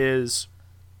film is,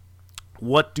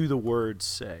 what do the words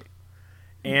say?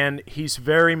 And he's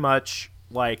very much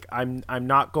like, I'm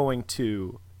not going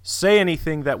to say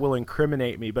anything that will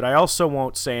incriminate me, but I also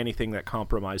won't say anything that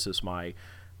compromises my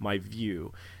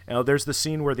view. Now, there's the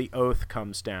scene where the oath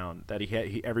comes down that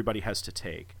everybody has to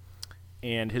take,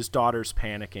 and his daughter's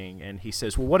panicking, and he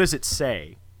says, "Well, what does it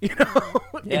say?" You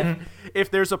know, if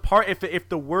there's a part, if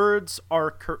the words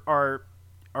are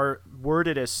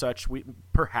worded as such,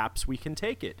 perhaps we can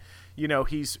take it. You know,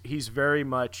 he's very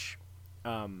much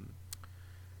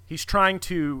he tries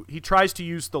to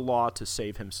use the law to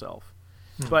save himself,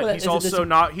 but he's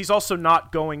also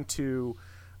not going to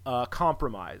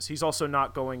compromise. He's also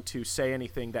not going to say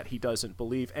anything that he doesn't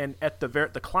believe. And at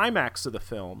the climax of the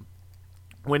film,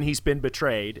 when he's been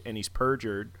betrayed and he's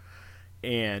perjured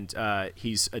and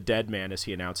he's a dead man, as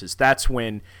he announces, that's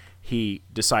when he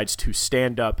decides to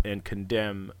stand up and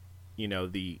condemn,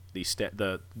 the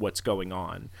what's going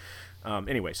on.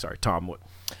 Anyway, sorry, Tom. What?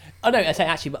 Oh no, I say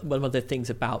actually one of the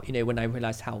things about when I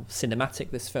realised how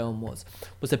cinematic this film was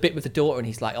a bit with the daughter, and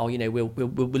he's like, we'll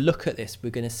look at this,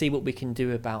 we're going to see what we can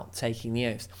do about taking the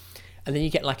oath, and then you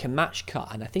get like a match cut,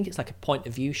 and I think it's like a point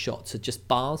of view shot to just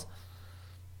bars,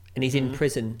 and he's in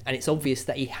prison, and it's obvious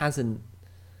that he hasn't,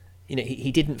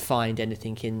 he didn't find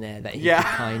anything in there that he could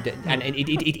kind of, and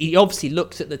he obviously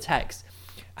looked at the text,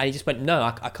 and he just went, no,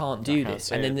 I can't do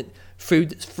this, and then through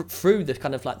the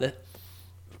kind of like the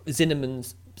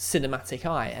Zinnemann's cinematic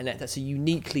eye, and that's a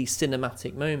uniquely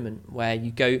cinematic moment where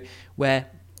you go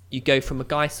from a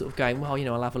guy sort of going, well,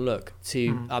 I'll have a look,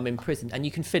 to I'm in prison, and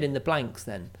you can fill in the blanks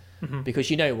then,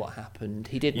 because what happened.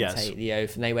 He didn't take the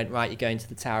oath, and they went, right, you're going to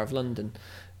the Tower of London,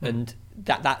 and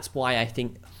that's why I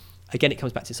think, again, it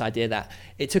comes back to this idea that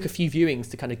it took a few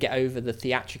viewings to kind of get over the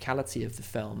theatricality of the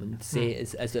film and see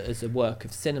it as a work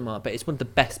of cinema. But it's one of the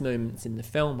best moments in the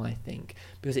film, I think,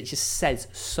 because it just says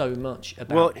so much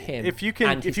about him. If you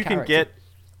can get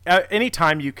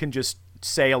anytime you can just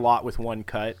say a lot with one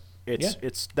cut,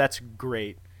 that's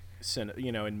great.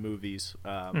 In movies,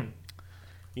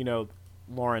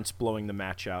 Lawrence blowing the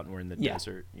match out and we're in the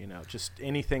desert. Just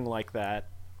anything like that.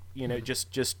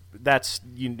 Just that's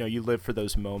you live for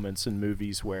those moments in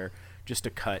movies where just a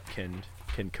cut can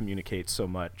communicate so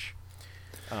much.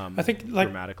 I think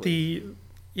dramatically.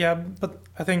 But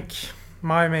I think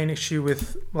my main issue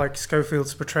with like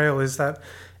Schofield's portrayal is that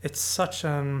it's such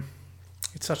an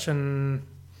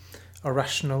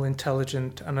irrational,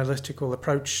 intelligent, analytical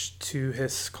approach to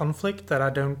his conflict that I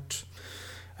don't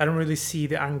really see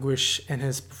the anguish in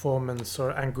his performance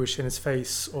or anguish in his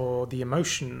face or the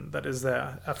emotion that is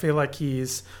there. I feel like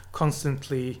he's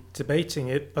constantly debating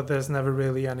it, but there's never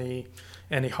really any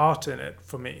heart in it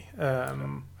for me.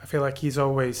 I feel like he's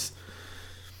always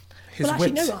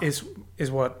wit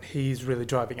is what he's really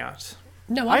driving at.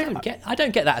 No, I don't get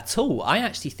that at all. I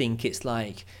actually think it's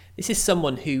like this is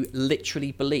someone who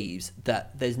literally believes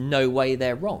that there's no way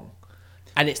they're wrong.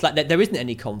 And it's like that there isn't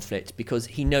any conflict because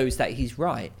he knows that he's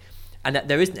right, and that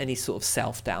there isn't any sort of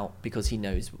self-doubt because he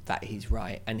knows that he's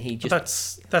right, and he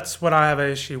just... That's what I have an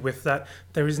issue with, that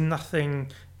there is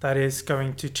nothing that is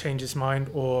going to change his mind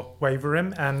or waver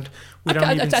him, and we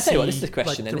don't even see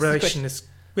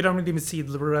we don't even see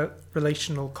the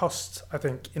relational cost, I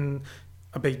think, in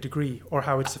a big degree, or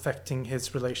how it's affecting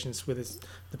his relations with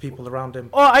the people around him.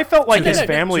 Well, I felt like his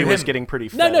family was getting pretty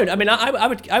full. No. I mean,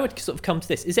 I would sort of come to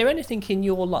this. Is there anything in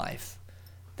your life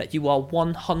that you are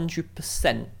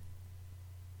 100%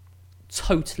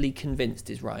 totally convinced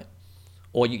is right,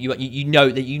 or you know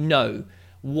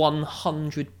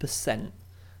 100%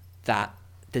 that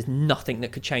there's nothing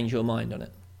that could change your mind on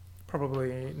it?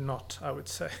 Probably not, I would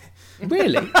say.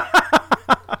 Really?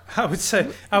 I would say,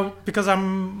 because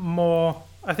I'm more,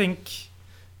 I think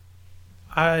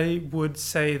I would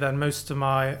say that most of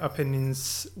my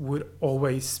opinions would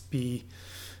always be,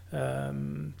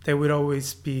 they would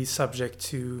always be subject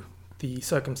to the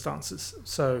circumstances.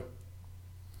 So,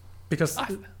 because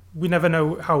we never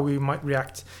know how we might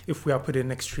react if we are put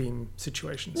in extreme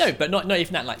situations. No, but not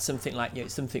even that, like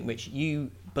something which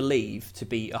you believe to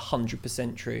be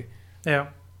 100% true. Yeah.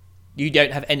 You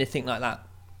don't have anything like that.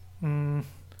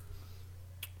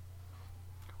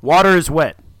 Water is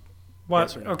wet.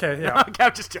 What? Yes, okay, yeah.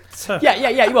 I'm just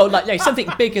yeah. Well, something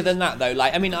bigger than that, though.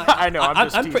 Like, I mean, I know.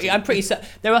 I'm pretty.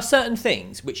 There are certain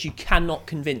things which you cannot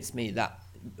convince me that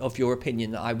of your opinion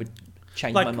that I would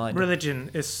change my mind. Religion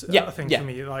is a thing for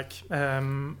me. Like,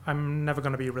 I'm never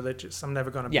going to be religious. I'm never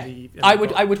going to believe. In I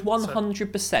would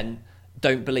 100%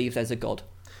 don't believe there's a God.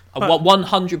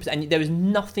 100%, and there is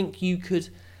nothing you could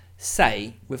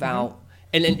say without.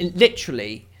 And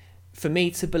literally, for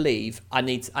me to believe, I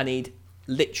need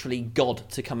literally God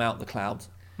to come out the clouds.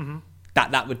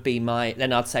 That would be my.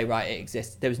 Then I'd say, right, it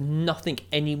exists. There was nothing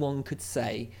anyone could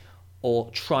say or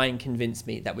try and convince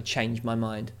me that would change my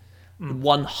mind.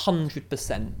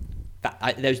 100%.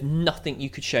 There's nothing you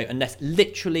could show unless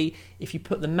literally, if you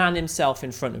put the man himself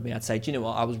in front of me, I'd say, do you know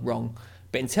what? I was wrong.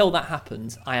 But until that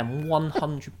happens, I am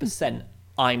 100%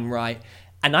 I'm right.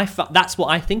 And that's what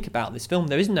I think about this film.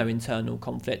 There is no internal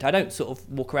conflict. I don't sort of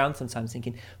walk around sometimes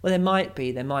thinking, well, there might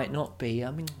be, there might not be. I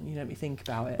mean, you let me think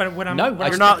about it. But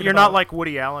you're not like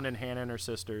Woody Allen and Hannah and her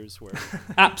sisters. Where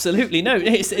absolutely no.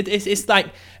 It's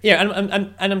like,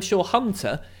 and I'm sure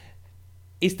Hunter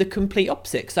is the complete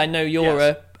opposite. Because I know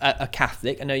you're a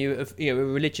Catholic. I know you're a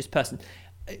religious person.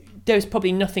 There's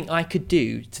probably nothing I could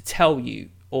do to tell you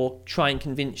or try and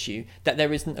convince you that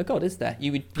there isn't a God, is there?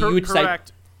 You would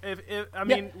correct. say. I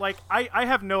mean, like, I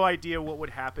have no idea what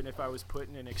would happen if I was put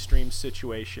in an extreme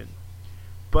situation.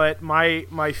 But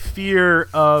my fear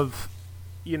of,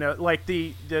 like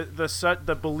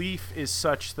the belief is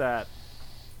such that,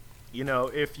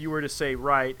 if you were to say,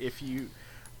 right, if you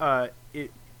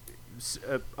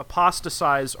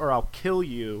apostatize or I'll kill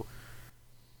you,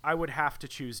 I would have to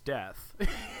choose death.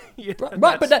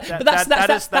 Right,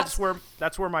 that's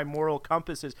where my moral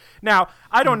compass is. Now,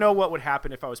 I don't know what would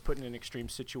happen if I was put in an extreme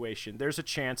situation. There's a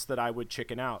chance that I would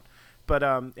chicken out, but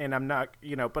and I'm not,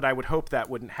 but I would hope that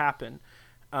wouldn't happen.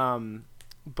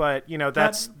 But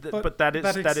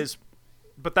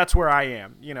that's where I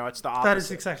am. It's the opposite. That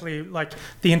is exactly like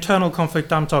the internal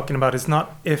conflict I'm talking about is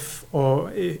not if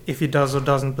he does or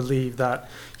doesn't believe that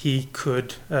he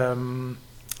could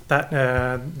that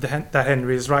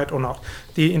Henry is right or not.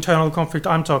 The internal conflict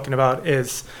I'm talking about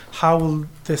is how will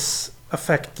this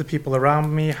affect the people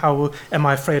around me? Am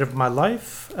I afraid of my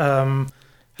life?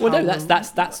 Well, no,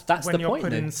 that's the point. When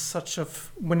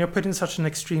you're put in such an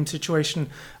extreme situation,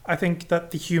 I think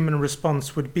that the human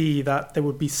response would be that there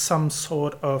would be some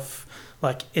sort of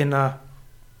like inner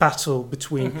battle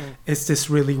between is this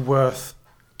really worth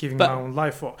giving my own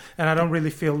life for? And I don't really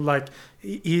feel like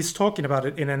he's talking about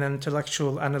it in an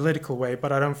intellectual, analytical way,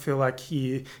 but I don't feel like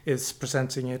he is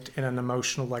presenting it in an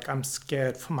emotional, like I'm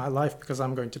scared for my life because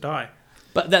I'm going to die.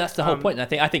 But that's the whole point.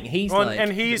 And I think he's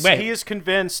he is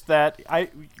convinced that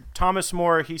Thomas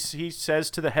More. He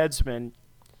says to the headsman,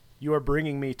 "You are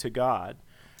bringing me to God."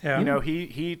 Yeah.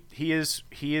 He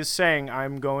is saying,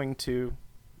 "I'm going to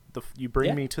you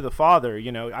bring me to the Father.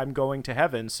 I'm going to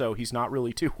heaven." So he's not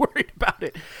really too worried about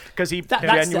it because he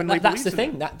genuinely believes the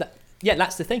thing.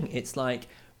 That's the thing. It's like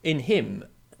in him,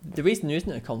 the reason there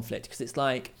isn't a conflict because it's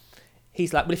like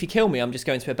he's like, well, if you kill me, I'm just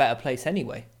going to a better place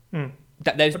anyway.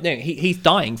 He's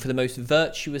dying for the most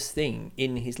virtuous thing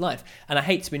in his life, and I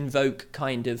hate to invoke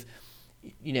kind of,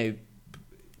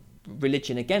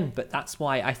 religion again, but that's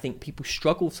why I think people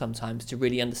struggle sometimes to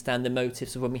really understand the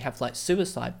motives of when we have like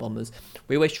suicide bombers.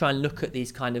 We always try and look at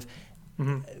these kind of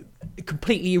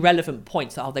completely irrelevant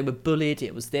points. They were bullied,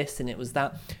 it was this and it was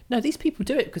that. No, these people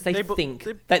do it because they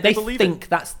think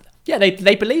that's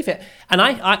they believe it. And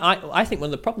I think one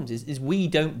of the problems is we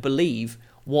don't believe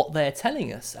what they're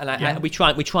telling us, and we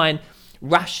try and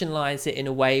rationalize it in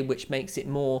a way which makes it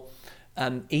more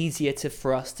easier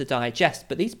for us to digest.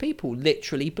 But these people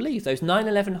literally believe. Those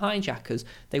 9/11 hijackers,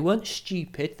 they weren't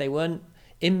stupid, they weren't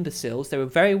imbeciles, they were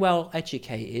very well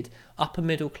educated upper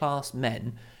middle class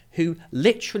men who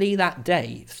literally that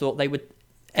day thought they would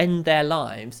end their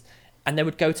lives and they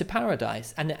would go to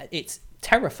paradise. And it's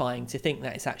terrifying to think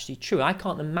that it's actually true. I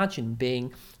can't imagine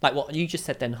being like what you just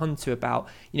said then, Hunter, about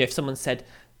if someone said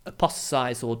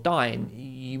apostatize or die and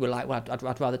you were like, well, I'd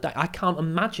rather die. I can't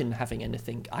imagine having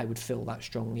anything I would feel that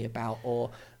strongly about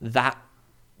or that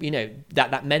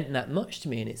that meant that much to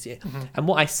me. And it's and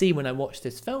what I see when I watch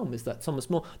this film is that Thomas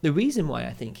More, the reason why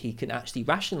I think he can actually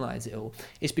rationalize it all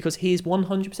is because he is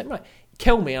 100% right.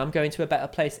 Kill me, I'm going to a better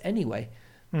place anyway.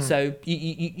 So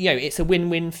it's a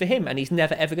win-win for him, and he's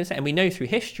never ever going to say. And we know through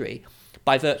history,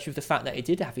 by virtue of the fact that he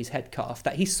did have his head cut off,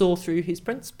 that he saw through his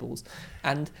principles.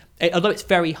 And although it's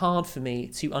very hard for me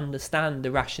to understand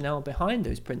the rationale behind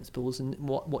those principles and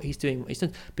what he's doing,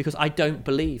 because I don't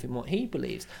believe in what he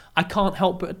believes, I can't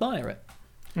help but admire it.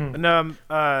 And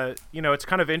it's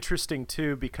kind of interesting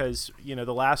too because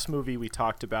the last movie we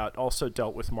talked about also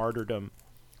dealt with martyrdom.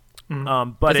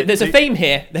 But there's a theme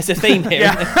here. There's a theme here.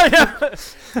 Yeah.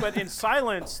 But in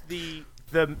Silence, the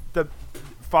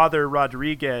Father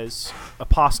Rodriguez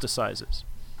apostatizes.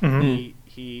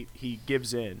 He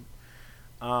gives in,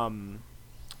 and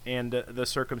the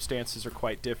circumstances are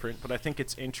quite different. But I think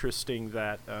it's interesting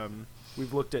that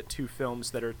we've looked at two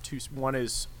films that are one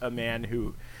is a man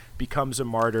who becomes a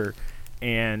martyr,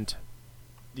 and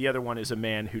the other one is a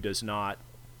man who does not.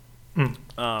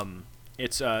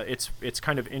 It's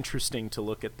kind of interesting to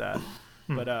look at that,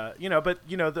 but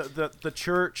the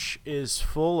church is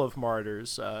full of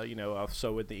martyrs.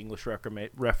 So with the English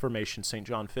Reformation, St.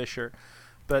 John Fisher,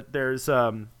 but there's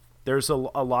a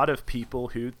lot of people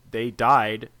who they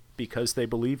died because they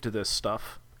believed this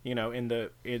stuff. In the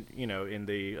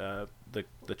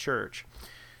church,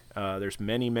 there's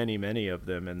many of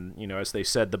them, and as they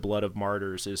said, the blood of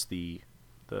martyrs is the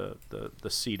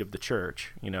seed of the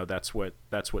church. That's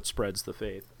what spreads the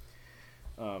faith.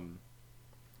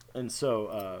 And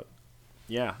so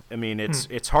Yeah, I mean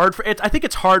it's hard for I think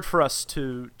it's hard for us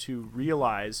to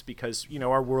realize because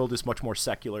our world is much more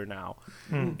secular now,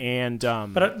 and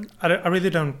but I really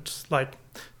don't like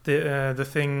the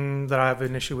thing that I have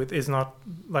an issue with is not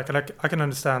like I can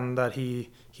understand that he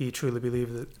truly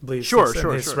believes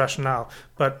his rationale,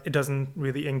 but it doesn't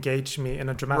really engage me in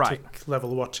a dramatic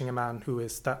level watching a man who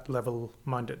is that level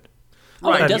minded.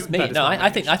 Oh, it does me. No, I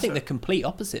think the complete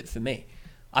opposite for me.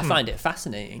 I find it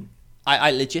fascinating.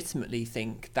 I legitimately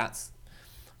think that's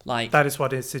like that is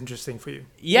what is interesting for you.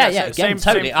 Yeah. Again,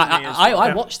 totally.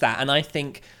 I watch that and I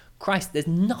think, Christ, there's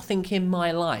nothing in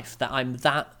my life that I'm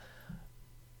that.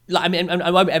 Like, I mean,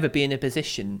 I won't ever be in a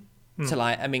position to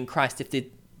like. I mean, Christ, if the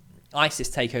ISIS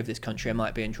take over this country, I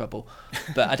might be in trouble.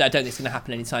 But I don't think it's going to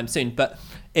happen anytime soon. But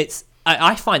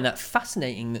I find that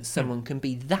fascinating that someone can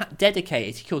be that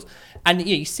dedicated to cause, and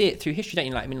you see it through history, don't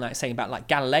you? Like, I mean, like saying about like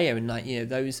Galileo and like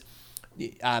those.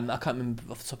 I can't remember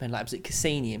off the top of my head, like, was it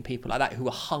Cassini and people like that who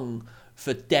were hung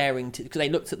for daring to, because they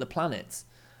looked at the planets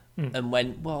and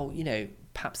went, well,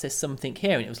 perhaps there's something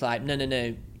here, and it was like,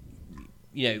 no,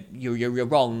 you're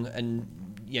wrong, and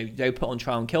they were put on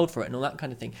trial and killed for it, and all that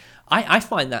kind of thing. I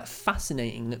find that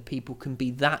fascinating that people can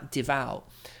be that devout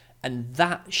and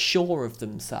that sure of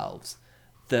themselves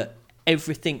that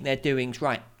everything they're doing is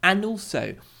right, and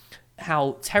also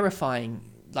how terrifying,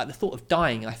 like the thought of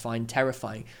dying, I find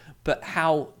terrifying. But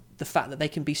how the fact that they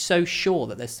can be so sure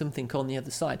that there's something on the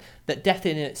other side, that death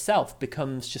in itself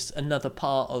becomes just another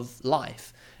part of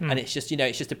life, and it's just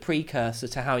it's just a precursor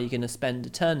to how you're going to spend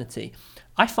eternity.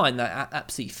 I find that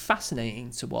absolutely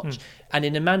fascinating to watch. And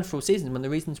in A Man for All Seasons, one of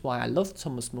the reasons why I love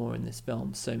Thomas More in this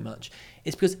film so much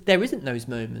is because there isn't those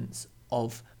moments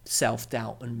of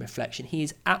self-doubt and reflection. He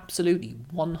is absolutely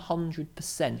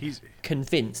 100%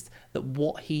 convinced that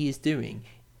what he is doing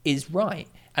is right.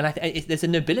 And there's a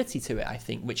nobility to it, I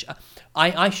think, which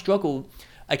I struggle.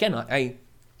 Again, I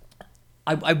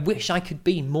wish I could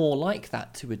be more like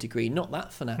that to a degree, not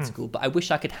that fanatical, but I wish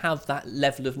I could have that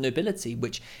level of nobility,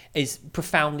 which is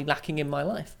profoundly lacking in my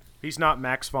life. He's not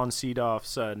Max von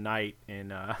Sydow's knight in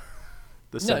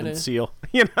The Seventh Seal,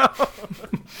 No.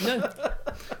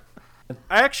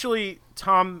 I actually,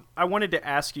 Tom, I wanted to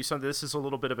ask you something. This is a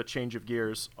little bit of a change of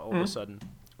gears all of a sudden,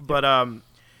 but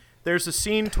there's a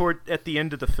scene at the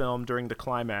end of the film during the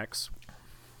climax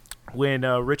when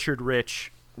Richard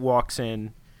Rich walks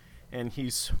in and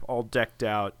he's all decked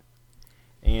out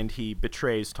and he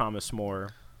betrays Thomas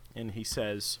More, and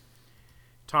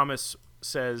Thomas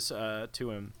says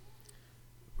to him,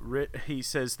 he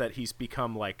says that he's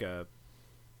become like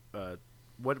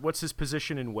what's his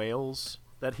position in Wales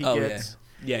that he gets?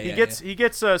 He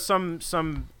gets some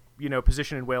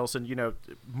position in Wales, and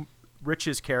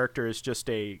Rich's character is just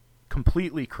a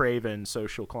completely craven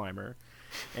social climber,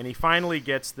 and he finally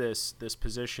gets this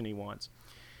position he wants,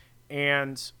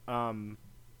 and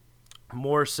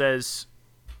Moore says,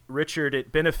 Richard,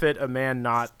 it benefit a man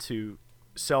not to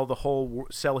sell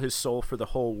his soul for the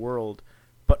whole world,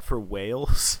 but for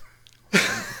Wales.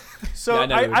 So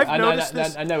I've noticed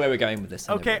this. I know where we're going with this.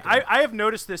 I have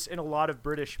noticed this in a lot of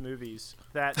British movies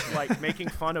that like making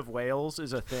fun of Wales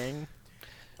is a thing.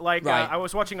 Like, I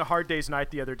was watching A Hard Day's Night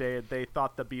the other day, and they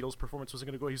thought the Beatles' performance wasn't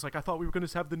going to go. He's like, I thought we were going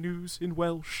to have the news in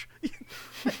Welsh.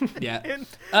 Yeah.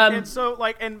 And so,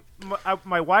 like, and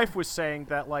my wife was saying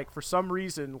that, like, for some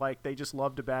reason, like, they just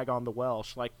love to bag on the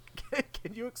Welsh. Like,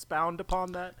 can you expound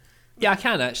upon that? Yeah, I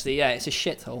can, actually. Yeah, it's a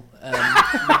shithole.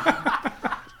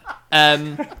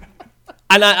 And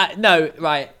no,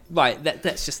 right.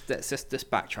 Let's just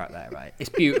backtrack there, right? It's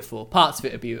beautiful. Parts of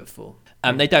it are beautiful.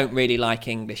 They don't really like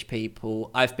English people.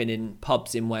 I've been in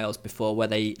pubs in Wales before where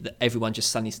everyone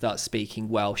just suddenly starts speaking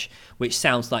Welsh, which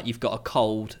sounds like you've got a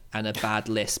cold and a bad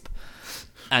lisp.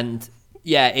 And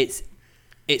yeah, it's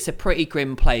a pretty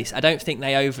grim place. I don't think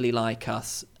they overly like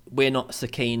us. We're not so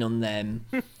keen on them.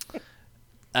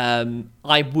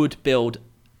 I would build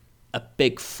a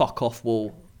big fuck off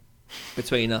wall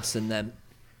between us and them.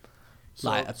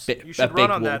 Like you should run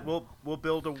on that. We'll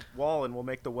build a wall and we'll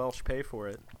make the Welsh pay for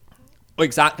it.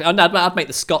 Exactly. I'd make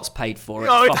the Scots paid for it.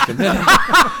 That's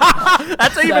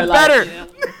even better.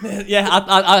 Yeah,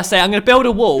 I say I'm going to build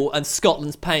a wall and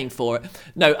Scotland's paying for it.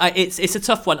 No, it's a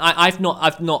tough one. I've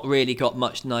not really got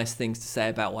much nice things to say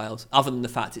about Wales, other than the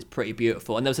fact it's pretty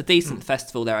beautiful. And there was a decent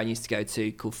festival there I used to go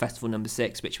to called Festival Number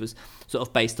 6, which was sort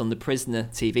of based on the Prisoner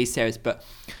TV series. But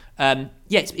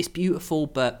it's beautiful,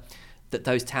 but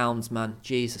those towns, man,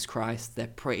 Jesus Christ, they're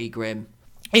pretty grim.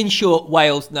 In short,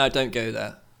 Wales, no, don't go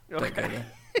there. Don't go there.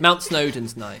 Mount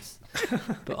Snowdon's nice,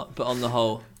 but on the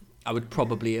whole, I would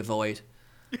probably avoid.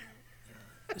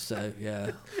 So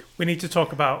yeah, we need to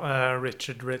talk about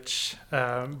Richard Rich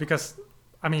because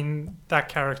I mean, that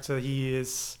character,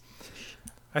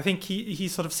 I think he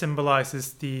sort of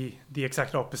symbolizes the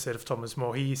exact opposite of Thomas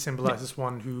More. He symbolizes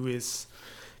one who is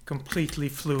completely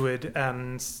fluid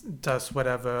and does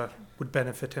whatever would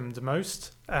benefit him the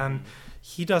most. And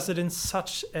he does it in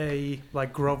such a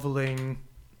groveling,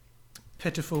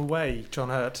 pitiful way, John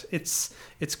Hurt. It's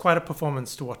quite a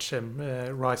performance to watch him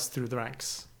rise through the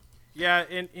ranks. Yeah,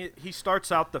 and he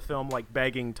starts out the film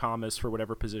begging Thomas for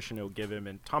whatever position he'll give him,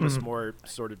 and Thomas More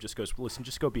sort of just goes, "Listen,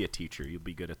 just go be a teacher. You'll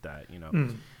be good at that,"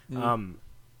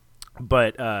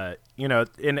 But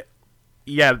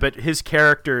but his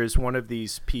character is one of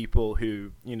these people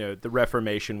who, the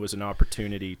Reformation was an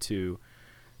opportunity to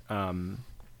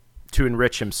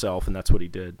enrich himself, and that's what he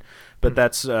did. But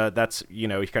that's he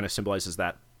kind of symbolizes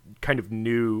that kind of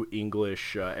new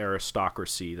English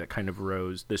aristocracy that kind of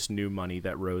rose, this new money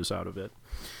that rose out of it.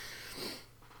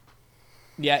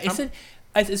 Yeah,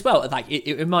 as well,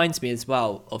 it reminds me as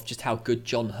well of just how good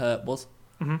John Hurt was.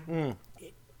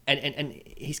 And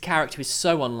his character is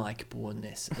so unlikable in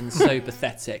this and so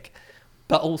pathetic,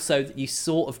 but also you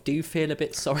sort of do feel a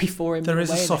bit sorry for him. There is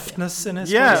a softness in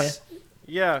his voice.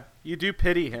 Yeah, you do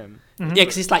pity him. Yeah,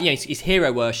 because it's he's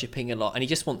hero worshipping a lot, and he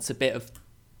just wants a bit of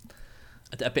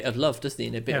love, doesn't he?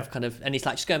 And a bit of kind of, and he's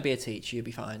like, just go and be a teacher, you'll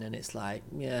be fine. And it's like,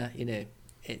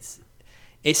 it's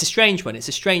a strange one. It's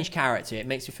a strange character. It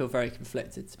makes me feel very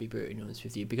conflicted, to be brutally honest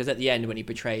with you, because at the end when he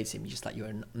betrays him, you're just like, you're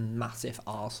a massive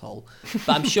arsehole.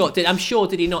 But I'm sure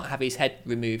did he not have his head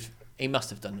removed? He must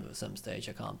have done it at some stage.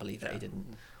 I can't believe that he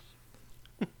didn't.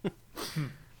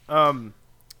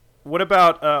 What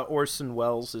about Orson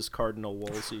Welles as Cardinal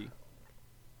Wolsey?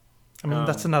 I mean,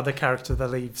 that's another character that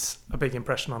leaves a big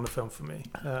impression on the film for me.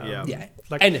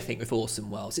 Anything with Orson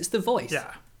Welles. It's the voice.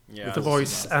 Yeah. With the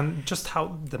voice and just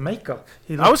how the makeup.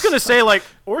 I was going to say,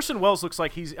 Orson Welles looks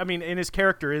like and his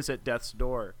character is at death's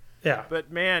door. Yeah.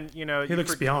 But man, he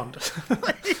looks beyond.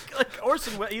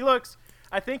 Orson Welles,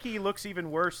 I think he looks even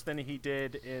worse than he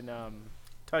did in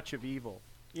Touch of Evil.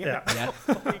 Yeah.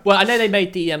 Well, I know they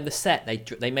made the set.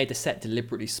 They made the set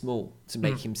deliberately small to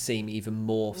make him seem even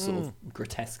more sort of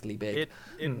grotesquely big.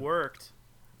 It worked.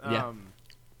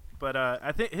 But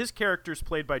I think his character's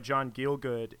played by John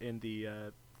Gielgud in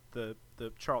the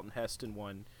Charlton Heston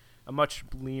one, a much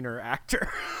leaner actor.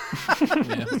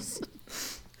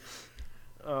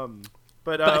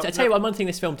 But I tell you what, one thing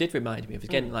this film did remind me of,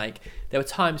 again, there were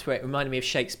times where it reminded me of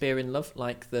Shakespeare in Love,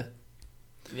 the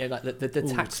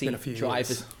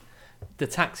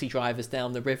taxi drivers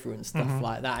down the river and stuff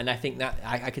like that. And I think that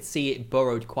I could see it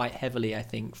borrowed quite heavily, I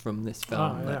think, from this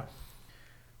film.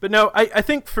 But no, I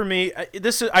think for me, I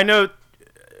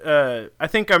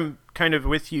think I'm kind of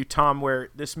with you, Tom, where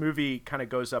this movie kind of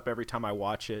goes up every time I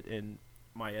watch it in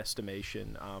my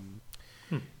estimation.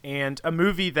 And a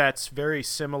movie that's very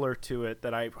similar to it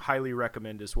that I highly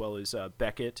recommend as well is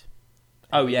Beckett.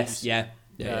 Oh, yes, yeah.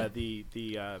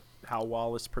 The Hal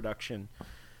Wallace production.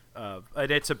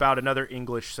 It's about another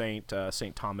English saint,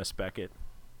 St. Thomas Becket.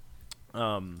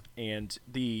 And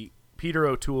the Peter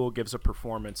O'Toole gives a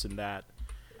performance in that.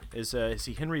 Is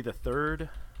he Henry III?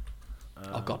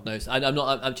 Oh, God knows. I'm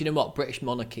not. Do you know what? British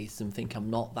monarchy, something I'm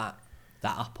not that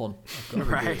up on. I've got to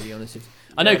be really honest with you.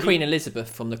 I know Queen Elizabeth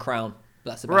from The Crown.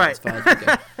 That's about as far as we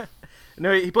go.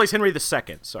 No, he plays Henry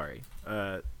II. Sorry.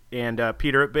 And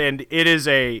Peter, and it is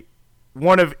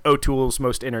one of O'Toole's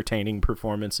most entertaining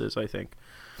performances, I think.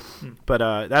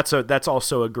 But that's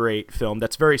also a great film.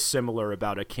 That's very similar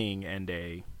about a king and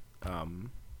a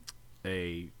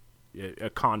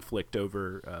conflict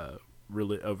over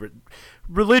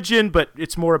religion, but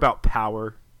it's more about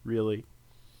power, really.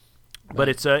 But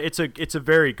it's a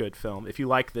very good film. If you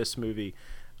like this movie,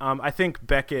 I think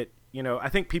Beckett. I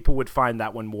think people would find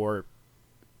that one more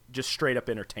just straight up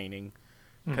entertaining,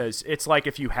 because it's like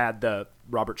if you had the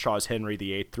Robert Shaw's Henry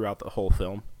VIII throughout the whole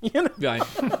film. Right.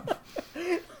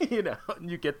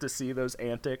 You get to see those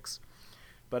antics,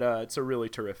 but it's a really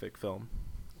terrific film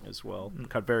as well.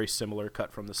 Kind of very similar,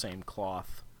 cut from the same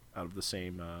cloth, out of the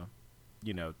same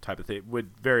type of thing.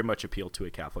 Would very much appeal to a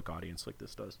Catholic audience like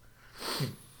this does.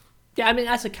 Yeah, I mean,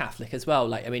 as a Catholic as well,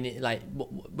 when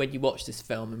you watch this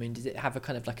film, I mean, does it have a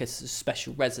kind of a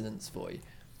special resonance for you?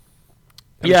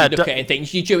 You look at it and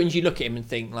think, you look at him and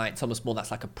think, Thomas More,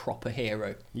 that's like a proper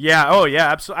hero. Yeah, oh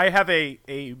yeah, absolutely. I have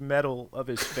a medal of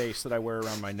his face that I wear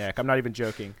around my neck. I'm not even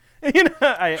joking.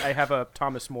 I have a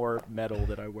Thomas More medal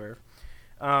that I wear,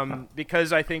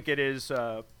 because I think it is.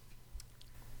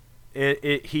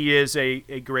 He is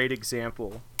a great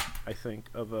example, I think,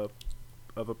 of a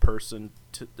person,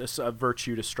 a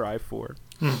virtue to strive for.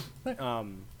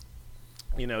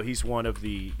 He's one of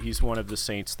the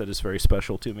saints that is very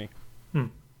special to me.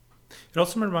 It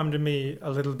also reminded me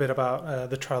a little bit about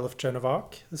The Trial of Joan of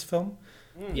Arc, this film.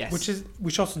 Yes.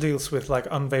 Which also deals with like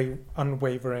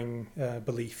unwavering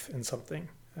belief in something.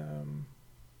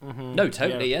 No,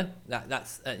 totally, yeah.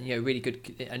 That's really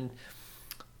good, and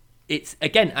it's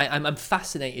again, I'm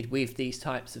fascinated with these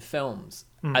types of films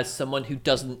as someone who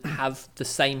doesn't have the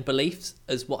same beliefs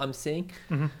as what I'm seeing.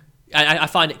 Mm-hmm. I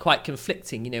find it quite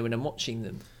conflicting, when I'm watching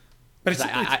them. But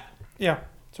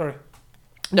sorry.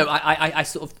 No, I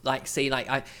sort of like see like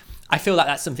I feel like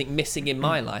that's something missing in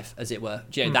my life, as it were.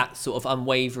 That sort of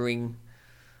unwavering,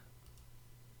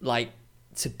 like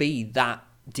to be that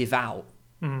devout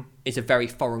is a very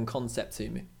foreign concept to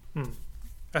me.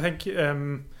 I think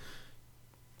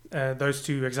those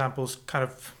two examples kind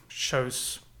of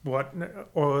shows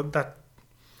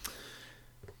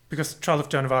because Trial of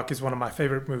Joan of Arc is one of my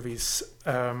favorite movies.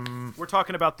 We're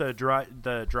talking about the dry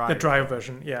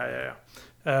version. Yeah.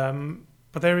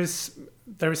 But there is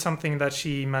something that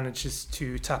she manages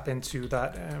to tap into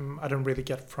that I don't really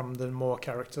get from the Moore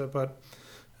character. But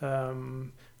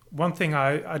one thing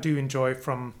I do enjoy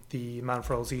from the Man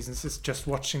for All Seasons is just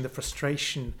watching the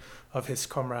frustration of his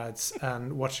comrades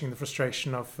and watching the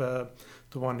frustration of the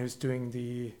one who's doing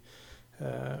the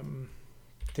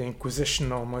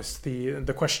Inquisition, almost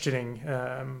the questioning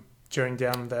during the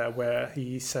end there, where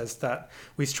he says that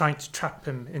he's trying to trap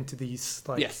him into these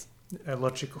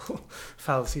logical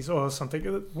fallacies or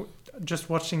something. Just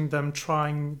watching them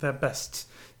trying their best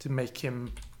to make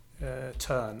him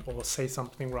turn or say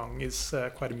something wrong is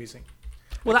quite amusing.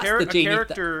 Well, that's the genius. A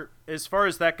character, as far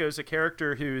as that goes, a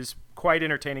character who's quite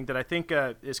entertaining that I think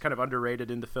is kind of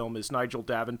underrated in the film is Nigel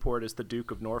Davenport as the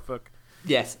Duke of Norfolk.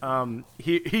 Yes.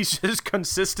 He's just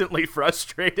consistently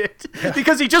frustrated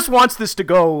because he just wants this to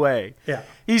go away. Yeah.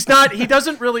 He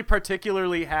doesn't really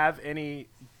particularly have a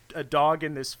dog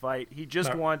in this fight. He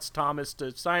just wants Thomas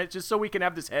to sign it just so we can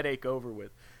have this headache over with.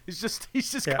 He's just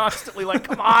constantly like,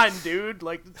 come on, dude,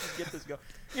 like let's just get this going.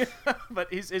 Yeah.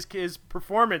 But his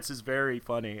performance is very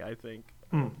funny, I think.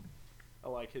 I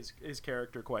like his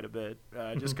character quite a bit,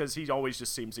 just because he always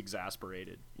just seems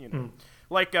exasperated,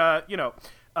 like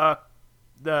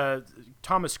the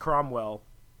Thomas Cromwell.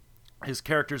 His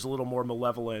character's a little more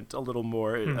malevolent, a little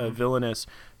more villainous,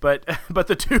 but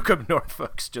the Duke of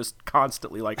Norfolk's just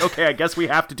constantly like, okay, I guess we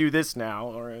have to do this now,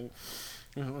 or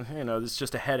this is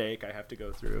just a headache I have to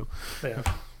go through. Yeah.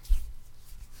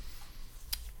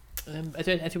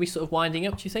 Are we sort of winding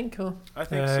up? Do you think? Or I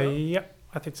think so. Yeah,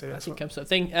 I think so. I think I'm sort of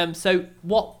thing. So,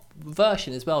 what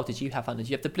version as well did you have? Did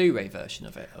you have the Blu-ray version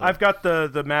of it? Or? I've got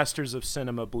the Masters of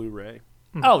Cinema Blu-ray.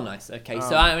 Oh, nice. Okay,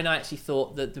 so I actually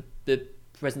thought that the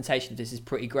presentation of this is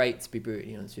pretty great, to be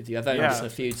brutally honest with you. I've only watched it a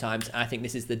few times, and I think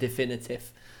this is the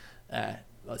definitive.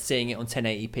 Seeing it on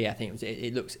 1080p, I think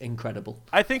it looks incredible.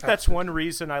 I think that's one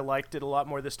reason I liked it a lot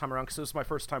more this time around, because it was my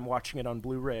first time watching it on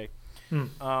Blu-ray,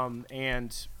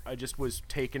 and I just was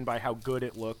taken by how good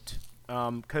it looked.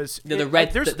 Because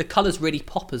the colours really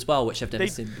pop as well, which I've never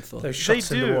seen before. Those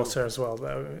shots in the water as well,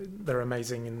 they're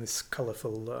amazing in this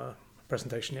colourful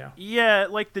presentation. Yeah,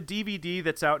 like the DVD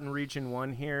that's out in Region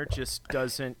 1 here just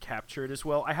doesn't capture it as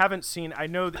well. I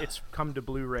know that it's come to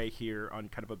Blu-ray here on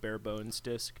kind of a bare bones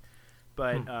disc,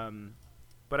 but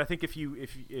I think if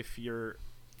you're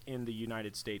in the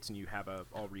United States and you have a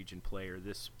all region player,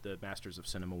 the Masters of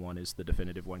Cinema one is the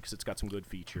definitive one, because it's got some good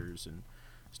features and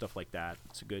stuff like that.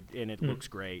 It's a good, and it looks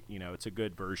great. It's a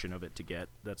good version of it to get.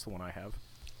 That's the one I have.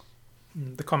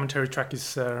 The commentary track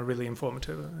is really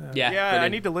informative. I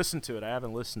need to listen to it. I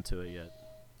haven't listened to it yet.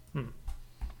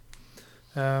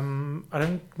 I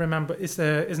don't remember.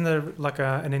 Isn't there like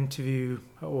an interview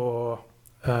or?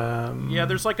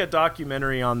 There's like a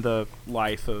documentary on the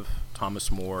life of Thomas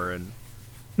More and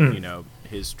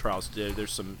his trials.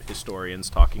 There's some historians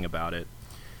talking about it.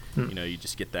 You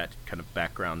just get that kind of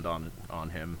background on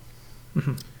him.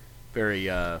 Very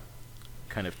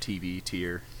kind of TV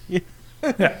tier.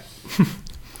 Yeah.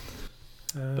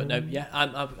 But no,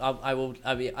 I will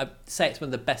say it's one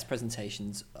of the best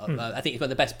presentations. I think it's one of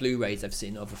the best Blu-rays I've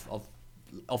seen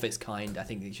of its kind. I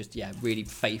think it's just really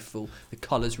faithful. The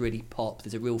colours really pop.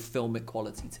 There's a real filmic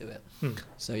quality to it.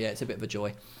 So it's a bit of a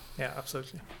joy. Yeah,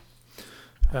 absolutely.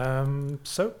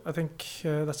 So I think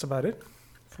that's about it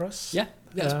for us. Yeah,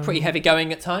 it's pretty heavy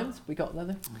going at times. We got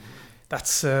leather.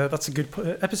 That's a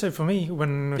good episode for me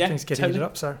when things get heated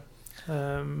up. So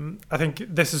I think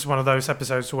this is one of those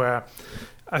episodes where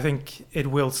I think it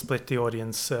will split the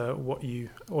audience. Your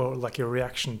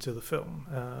reaction to the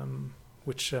film.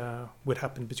 Which would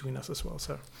happen between us as well.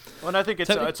 So, and I think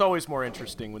it's always more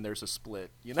interesting when there's a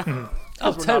split,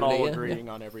 because we're not all agreeing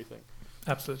on everything.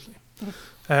 Absolutely.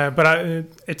 But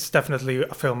it's definitely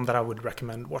a film that I would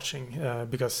recommend watching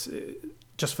because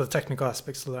just for the technical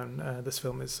aspects alone, this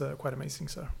film is quite amazing.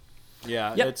 So.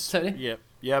 Yeah, yep, it's totally.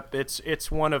 Yep.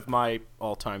 It's one of my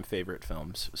all-time favorite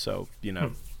films. So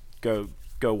go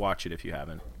watch it if you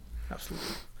haven't.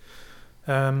 Absolutely.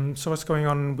 So what's going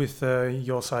on with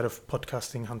your side of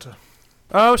podcasting, Hunter?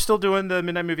 Oh, still doing the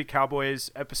Midnight Movie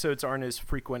Cowboys. Episodes aren't as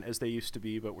frequent as they used to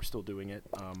be, but we're still doing it.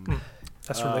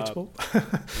 That's relatable.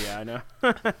 Yeah, I know.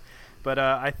 But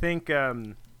I think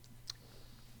I'm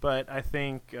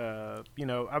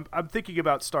thinking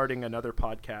about starting another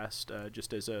podcast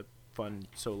just as a fun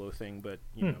solo thing. But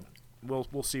you know,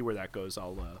 we'll see where that goes.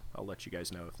 I'll let you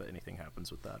guys know if anything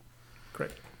happens with that.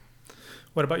 Great.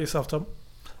 What about yourself, Tom?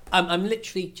 I'm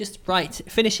literally just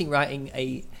finishing writing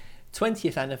a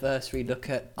 20th anniversary look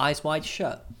at Eyes Wide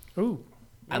Shut. Ooh.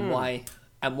 And why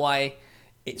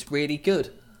it's really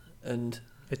good, and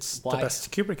it's the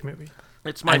best Kubrick movie.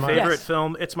 It's my favorite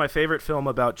film. It's my favorite film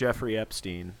about Jeffrey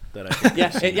Epstein that I think.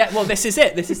 Well, this is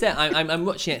it. I'm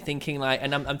watching it thinking like,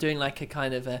 and I'm doing like a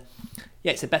kind of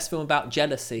it's the best film about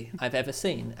jealousy I've ever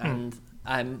seen, and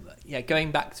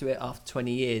going back to it after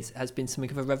 20 years has been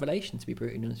something of a revelation, to be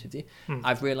brutally honest with you.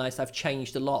 I've realised I've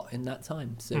changed a lot in that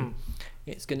time, so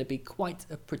it's going to be quite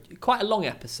a long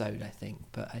episode, I think,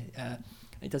 but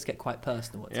it does get quite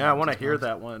personal. I want to hear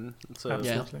that one.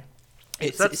 Absolutely.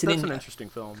 That's an interesting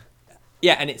film.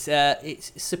 Yeah, and it's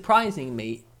surprising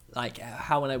me, like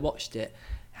how when I watched it,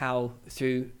 how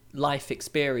through life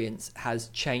experience has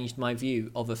changed my view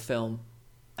of a film.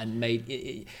 And made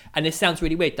it, and this sounds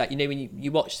really weird. That when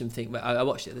you watch something, I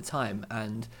watched it at the time,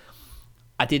 and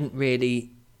I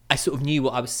sort of knew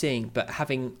what I was seeing, but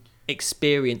having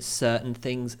experienced certain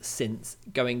things since,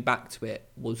 going back to it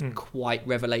was quite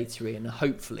revelatory. And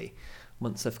hopefully,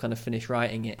 once I've kind of finished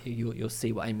writing it, you'll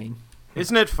see what I mean.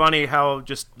 Isn't it funny how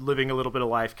just living a little bit of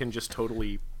life can just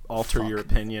totally alter your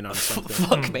opinion on something?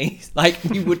 Fuck me. Like,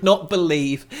 you would not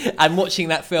believe. And watching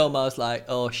that film, I was like,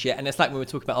 oh shit. And it's like when we were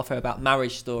talking about off air about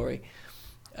Marriage Story.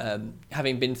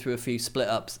 Having been through a few split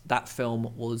ups, that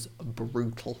film was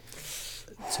brutal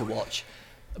to watch.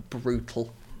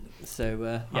 Brutal.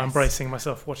 So I'm bracing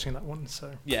myself watching that one.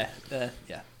 So yeah,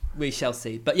 we shall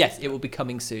see. But yes, it will be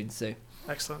coming soon. So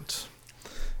excellent.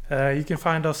 You can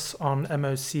find us on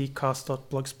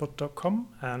moccast.blogspot.com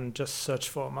and just search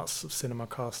for Masters of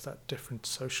CinemaCast at different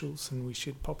socials and we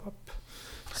should pop up.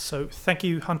 So thank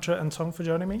you, Hunter and Tom, for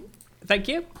joining me. Thank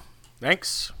you.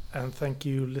 Thanks. And thank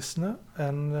you, listener.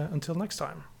 And until next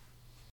time.